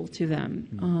available to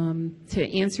them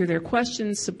to answer their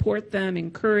questions, support them,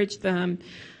 encourage them,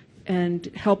 and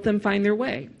help them find their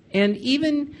way. And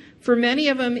even for many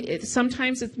of them,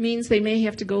 sometimes it means they may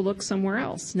have to go look somewhere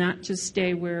else, not just stay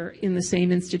in the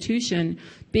same institution,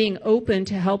 being open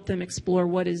to help them explore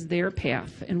what is their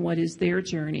path and what is their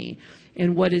journey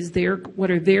and what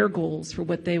are their goals for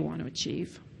what they want to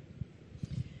achieve.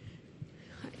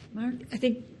 Mark? I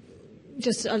think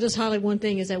I'll just highlight one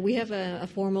thing is that we have a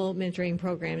formal mentoring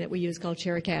program that we use called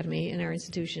Chair Academy in our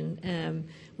institution,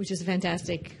 which is a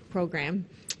fantastic program.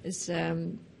 It's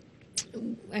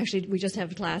actually, we just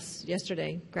have a class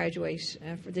yesterday, graduate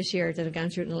for this year that have gone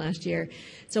through it in the last year.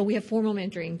 So we have formal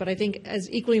mentoring, but I think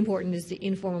as equally important is the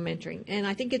informal mentoring. And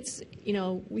I think it's,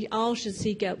 we all should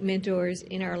seek out mentors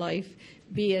in our life,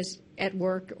 be it at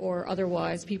work or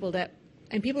otherwise, people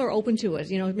are open to it.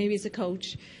 Maybe it's a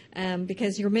coach,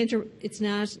 because your mentor, it's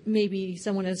not maybe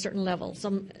someone at a certain level.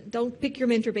 Don't pick your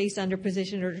mentor based on their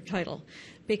position or their title.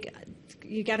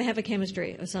 You got to have a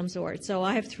chemistry of some sort. So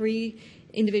I have 3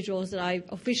 individuals that I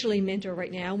officially mentor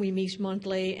right now. We meet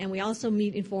monthly, and we also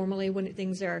meet informally when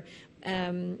things are,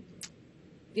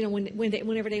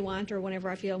 whenever they want or whenever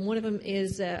I feel. And one of them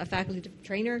is a faculty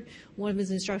trainer, one of them is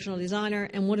an instructional designer,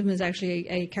 and one of them is actually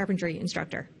a carpentry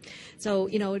instructor. So,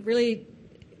 it really,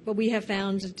 what we have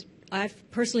found,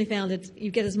 I've personally found that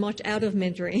you get as much out of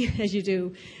mentoring as you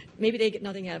do. Maybe they get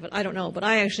nothing out of it. I don't know. But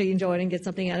I actually enjoy it and get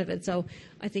something out of it. So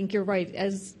I think you're right.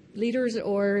 As leaders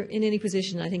or in any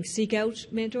position, I think seek out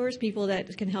mentors, people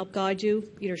that can help guide you,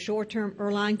 either short-term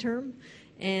or long-term,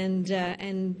 and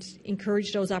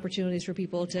encourage those opportunities for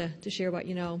people to share what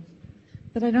you know.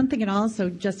 But I don't think it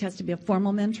also just has to be a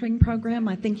formal mentoring program.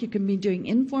 I think you can be doing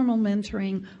informal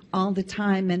mentoring all the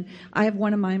time. And I have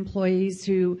one of my employees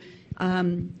who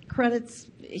credits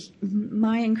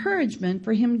my encouragement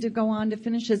for him to go on to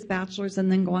finish his bachelor's and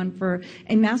then go on for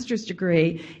a master's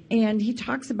degree. And he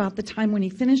talks about the time when he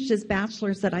finished his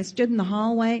bachelor's that I stood in the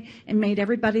hallway and made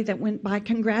everybody that went by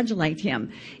congratulate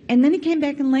him. And then he came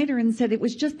back in later and said it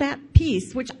was just that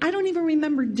piece, which I don't even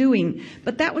remember doing,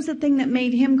 but that was the thing that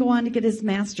made him go on to get his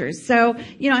master's. So,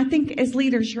 I think as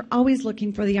leaders, you're always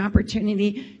looking for the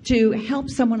opportunity to help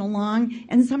someone along,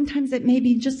 and sometimes it may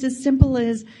be just as simple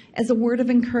as a word of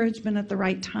encouragement at the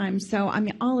right time. So,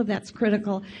 all of that's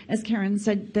critical. As Karen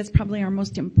said, that's probably our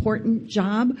most important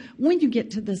job when you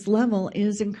get to this level,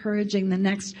 is encouraging the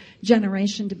next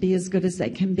generation to be as good as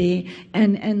they can be.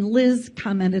 And Liz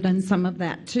commented on some of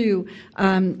that too,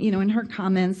 in her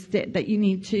comments that you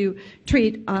need to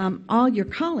treat all your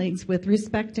colleagues with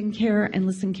respect and care and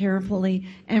listen carefully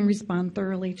and respond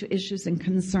thoroughly to issues and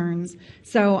concerns.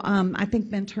 So I think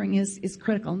mentoring is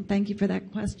critical. And thank you for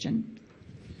that question.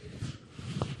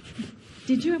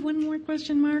 Did you have one more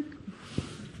question, Mark?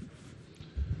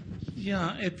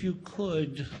 Yeah, if you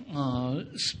could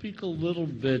speak a little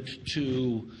bit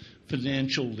to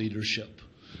financial leadership.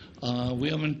 We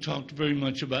haven't talked very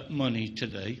much about money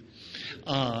today,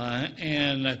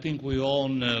 and I think we all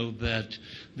know that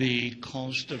the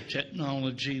cost of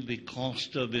technology, the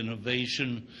cost of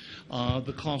innovation,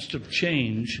 the cost of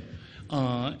change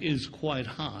is quite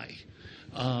high.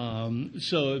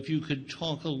 So if you could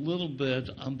talk a little bit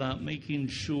about making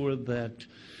sure that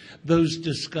those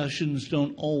discussions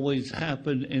don't always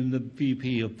happen in the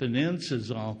VP of Finance's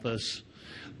office,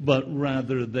 but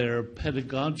rather they're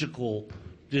pedagogical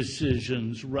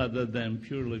decisions rather than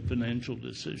purely financial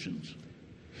decisions.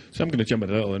 So I'm going to jump a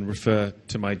little and refer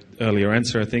to my earlier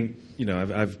answer. I think,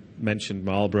 I've mentioned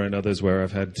Marlborough and others where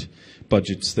I've had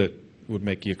budgets that would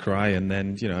make you cry, and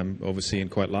then, I'm overseeing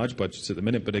quite large budgets at the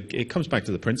minute, but it comes back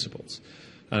to the principles.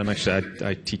 And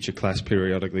I teach a class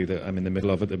periodically that I'm in the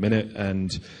middle of at the minute,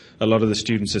 and a lot of the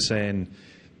students are saying,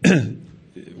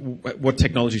 what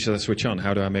technology should I switch on?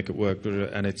 How do I make it work?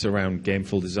 And it's around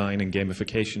gameful design and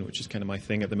gamification, which is kind of my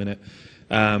thing at the minute.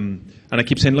 And I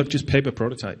keep saying, look, just paper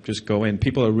prototype, just go in.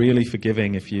 People are really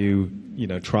forgiving if you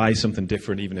try something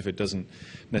different, even if it doesn't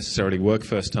necessarily work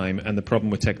first time. And the problem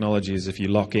with technology is if you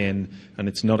lock in and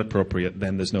it's not appropriate,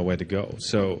 then there's nowhere to go.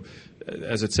 So,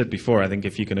 as I said before, I think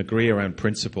if you can agree around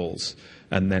principles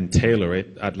and then tailor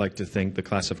it, I'd like to think the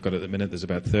class I've got at the minute, there's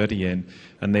about 30 in,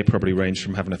 and they probably range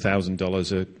from having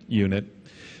 $1,000 a unit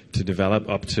to develop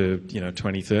up to,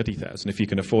 20, 30,000. If you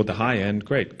can afford the high end,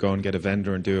 great. Go and get a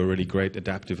vendor and do a really great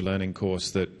adaptive learning course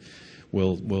that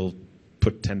will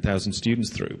put 10,000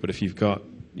 students through. But if you've got,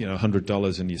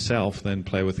 $100 in yourself, then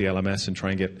play with the LMS and try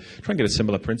and get a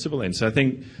similar principle in. So I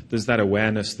think there's that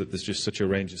awareness that there's just such a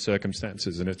range of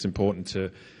circumstances, and it's important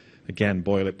to, again,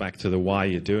 boil it back to the why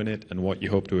you're doing it and what you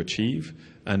hope to achieve,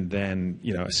 and then,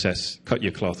 assess, cut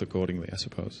your cloth accordingly, I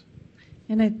suppose.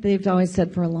 And they've always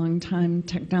said for a long time,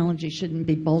 technology shouldn't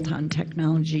be bolt-on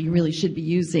technology. You really should be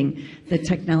using the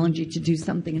technology to do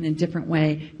something in a different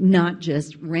way, not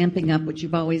just ramping up what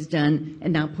you've always done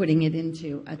and now putting it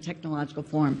into a technological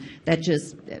form that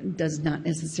just does not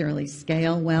necessarily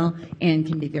scale well and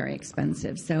can be very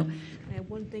expensive. So, I have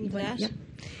one thing to that. Yep.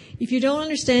 If you don't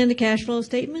understand the cash flow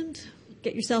statement,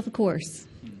 get yourself a course.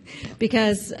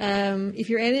 Because if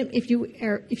you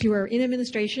are in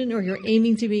administration, or you're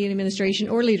aiming to be in administration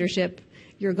or leadership,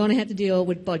 you're going to have to deal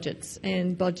with budgets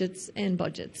and budgets and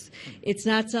budgets. It's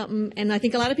not something, and I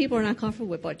think a lot of people are not comfortable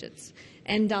with budgets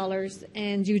and dollars,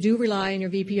 and you do rely on your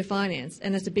VP of Finance,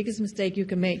 and that's the biggest mistake you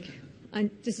can make.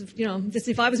 Just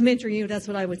if I was mentoring you, that's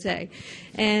what I would say.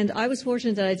 And I was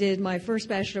fortunate that I did my first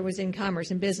bachelor was in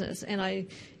commerce and business, and I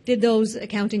did those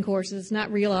accounting courses,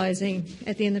 not realizing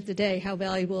at the end of the day how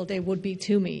valuable they would be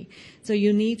to me. So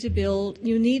you need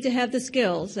to have the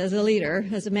skills as a leader,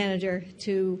 as a manager,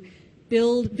 to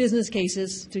build business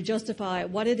cases to justify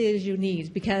what it is you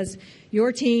need, because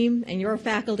your team and your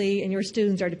faculty and your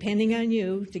students are depending on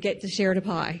you to get to share the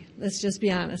pie. Let's just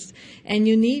be honest. And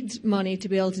you need money to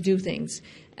be able to do things.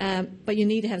 But you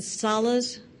need to have solid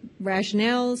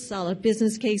rationales, solid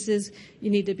business cases.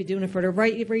 You need to be doing it for the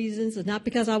right reasons. It's not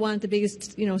because I want the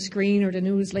biggest, screen or the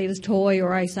newest latest toy,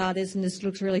 or I saw this and this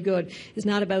looks really good. It's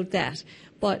not about that.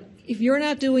 But if you're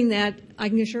not doing that, I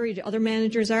can assure you the other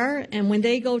managers are, and when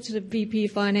they go to the VP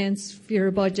of Finance for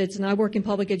your budgets, and I work in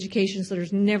public education, so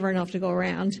there's never enough to go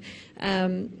around,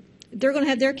 they're going to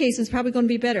have their cases probably going to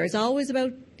be better. It's always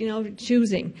about,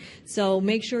 choosing. So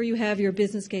make sure you have your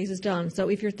business cases done. So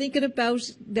if you're thinking about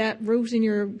that route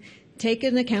and take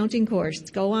an accounting course,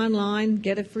 go online,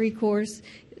 get a free course,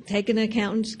 take an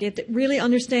accountant, really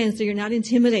understand so you're not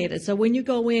intimidated. So when you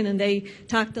go in and they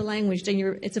talk the language,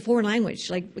 then it's a foreign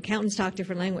language. Like accountants talk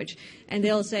different language, and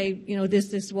they'll say,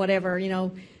 this, whatever.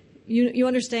 You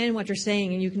understand what they're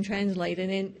saying, and you can translate. And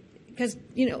then because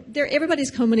everybody's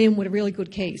coming in with a really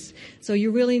good case, so you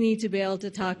really need to be able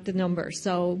to talk the numbers.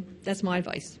 So that's my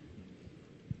advice.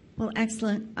 Well,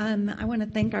 excellent. I want to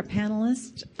thank our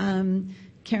panelists.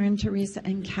 Karen, Teresa,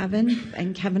 and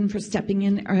Kevin for stepping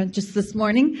in just this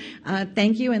morning.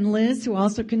 Thank you, and Liz, who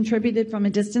also contributed from a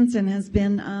distance and has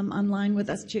been online with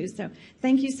us too. So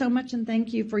thank you so much, and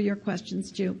thank you for your questions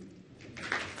too.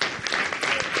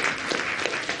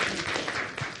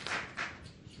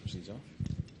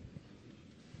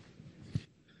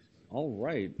 All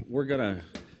right, we're going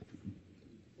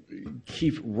to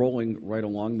keep rolling right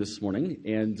along this morning,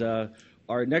 and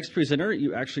our next presenter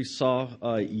you actually saw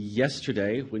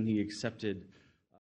yesterday when he accepted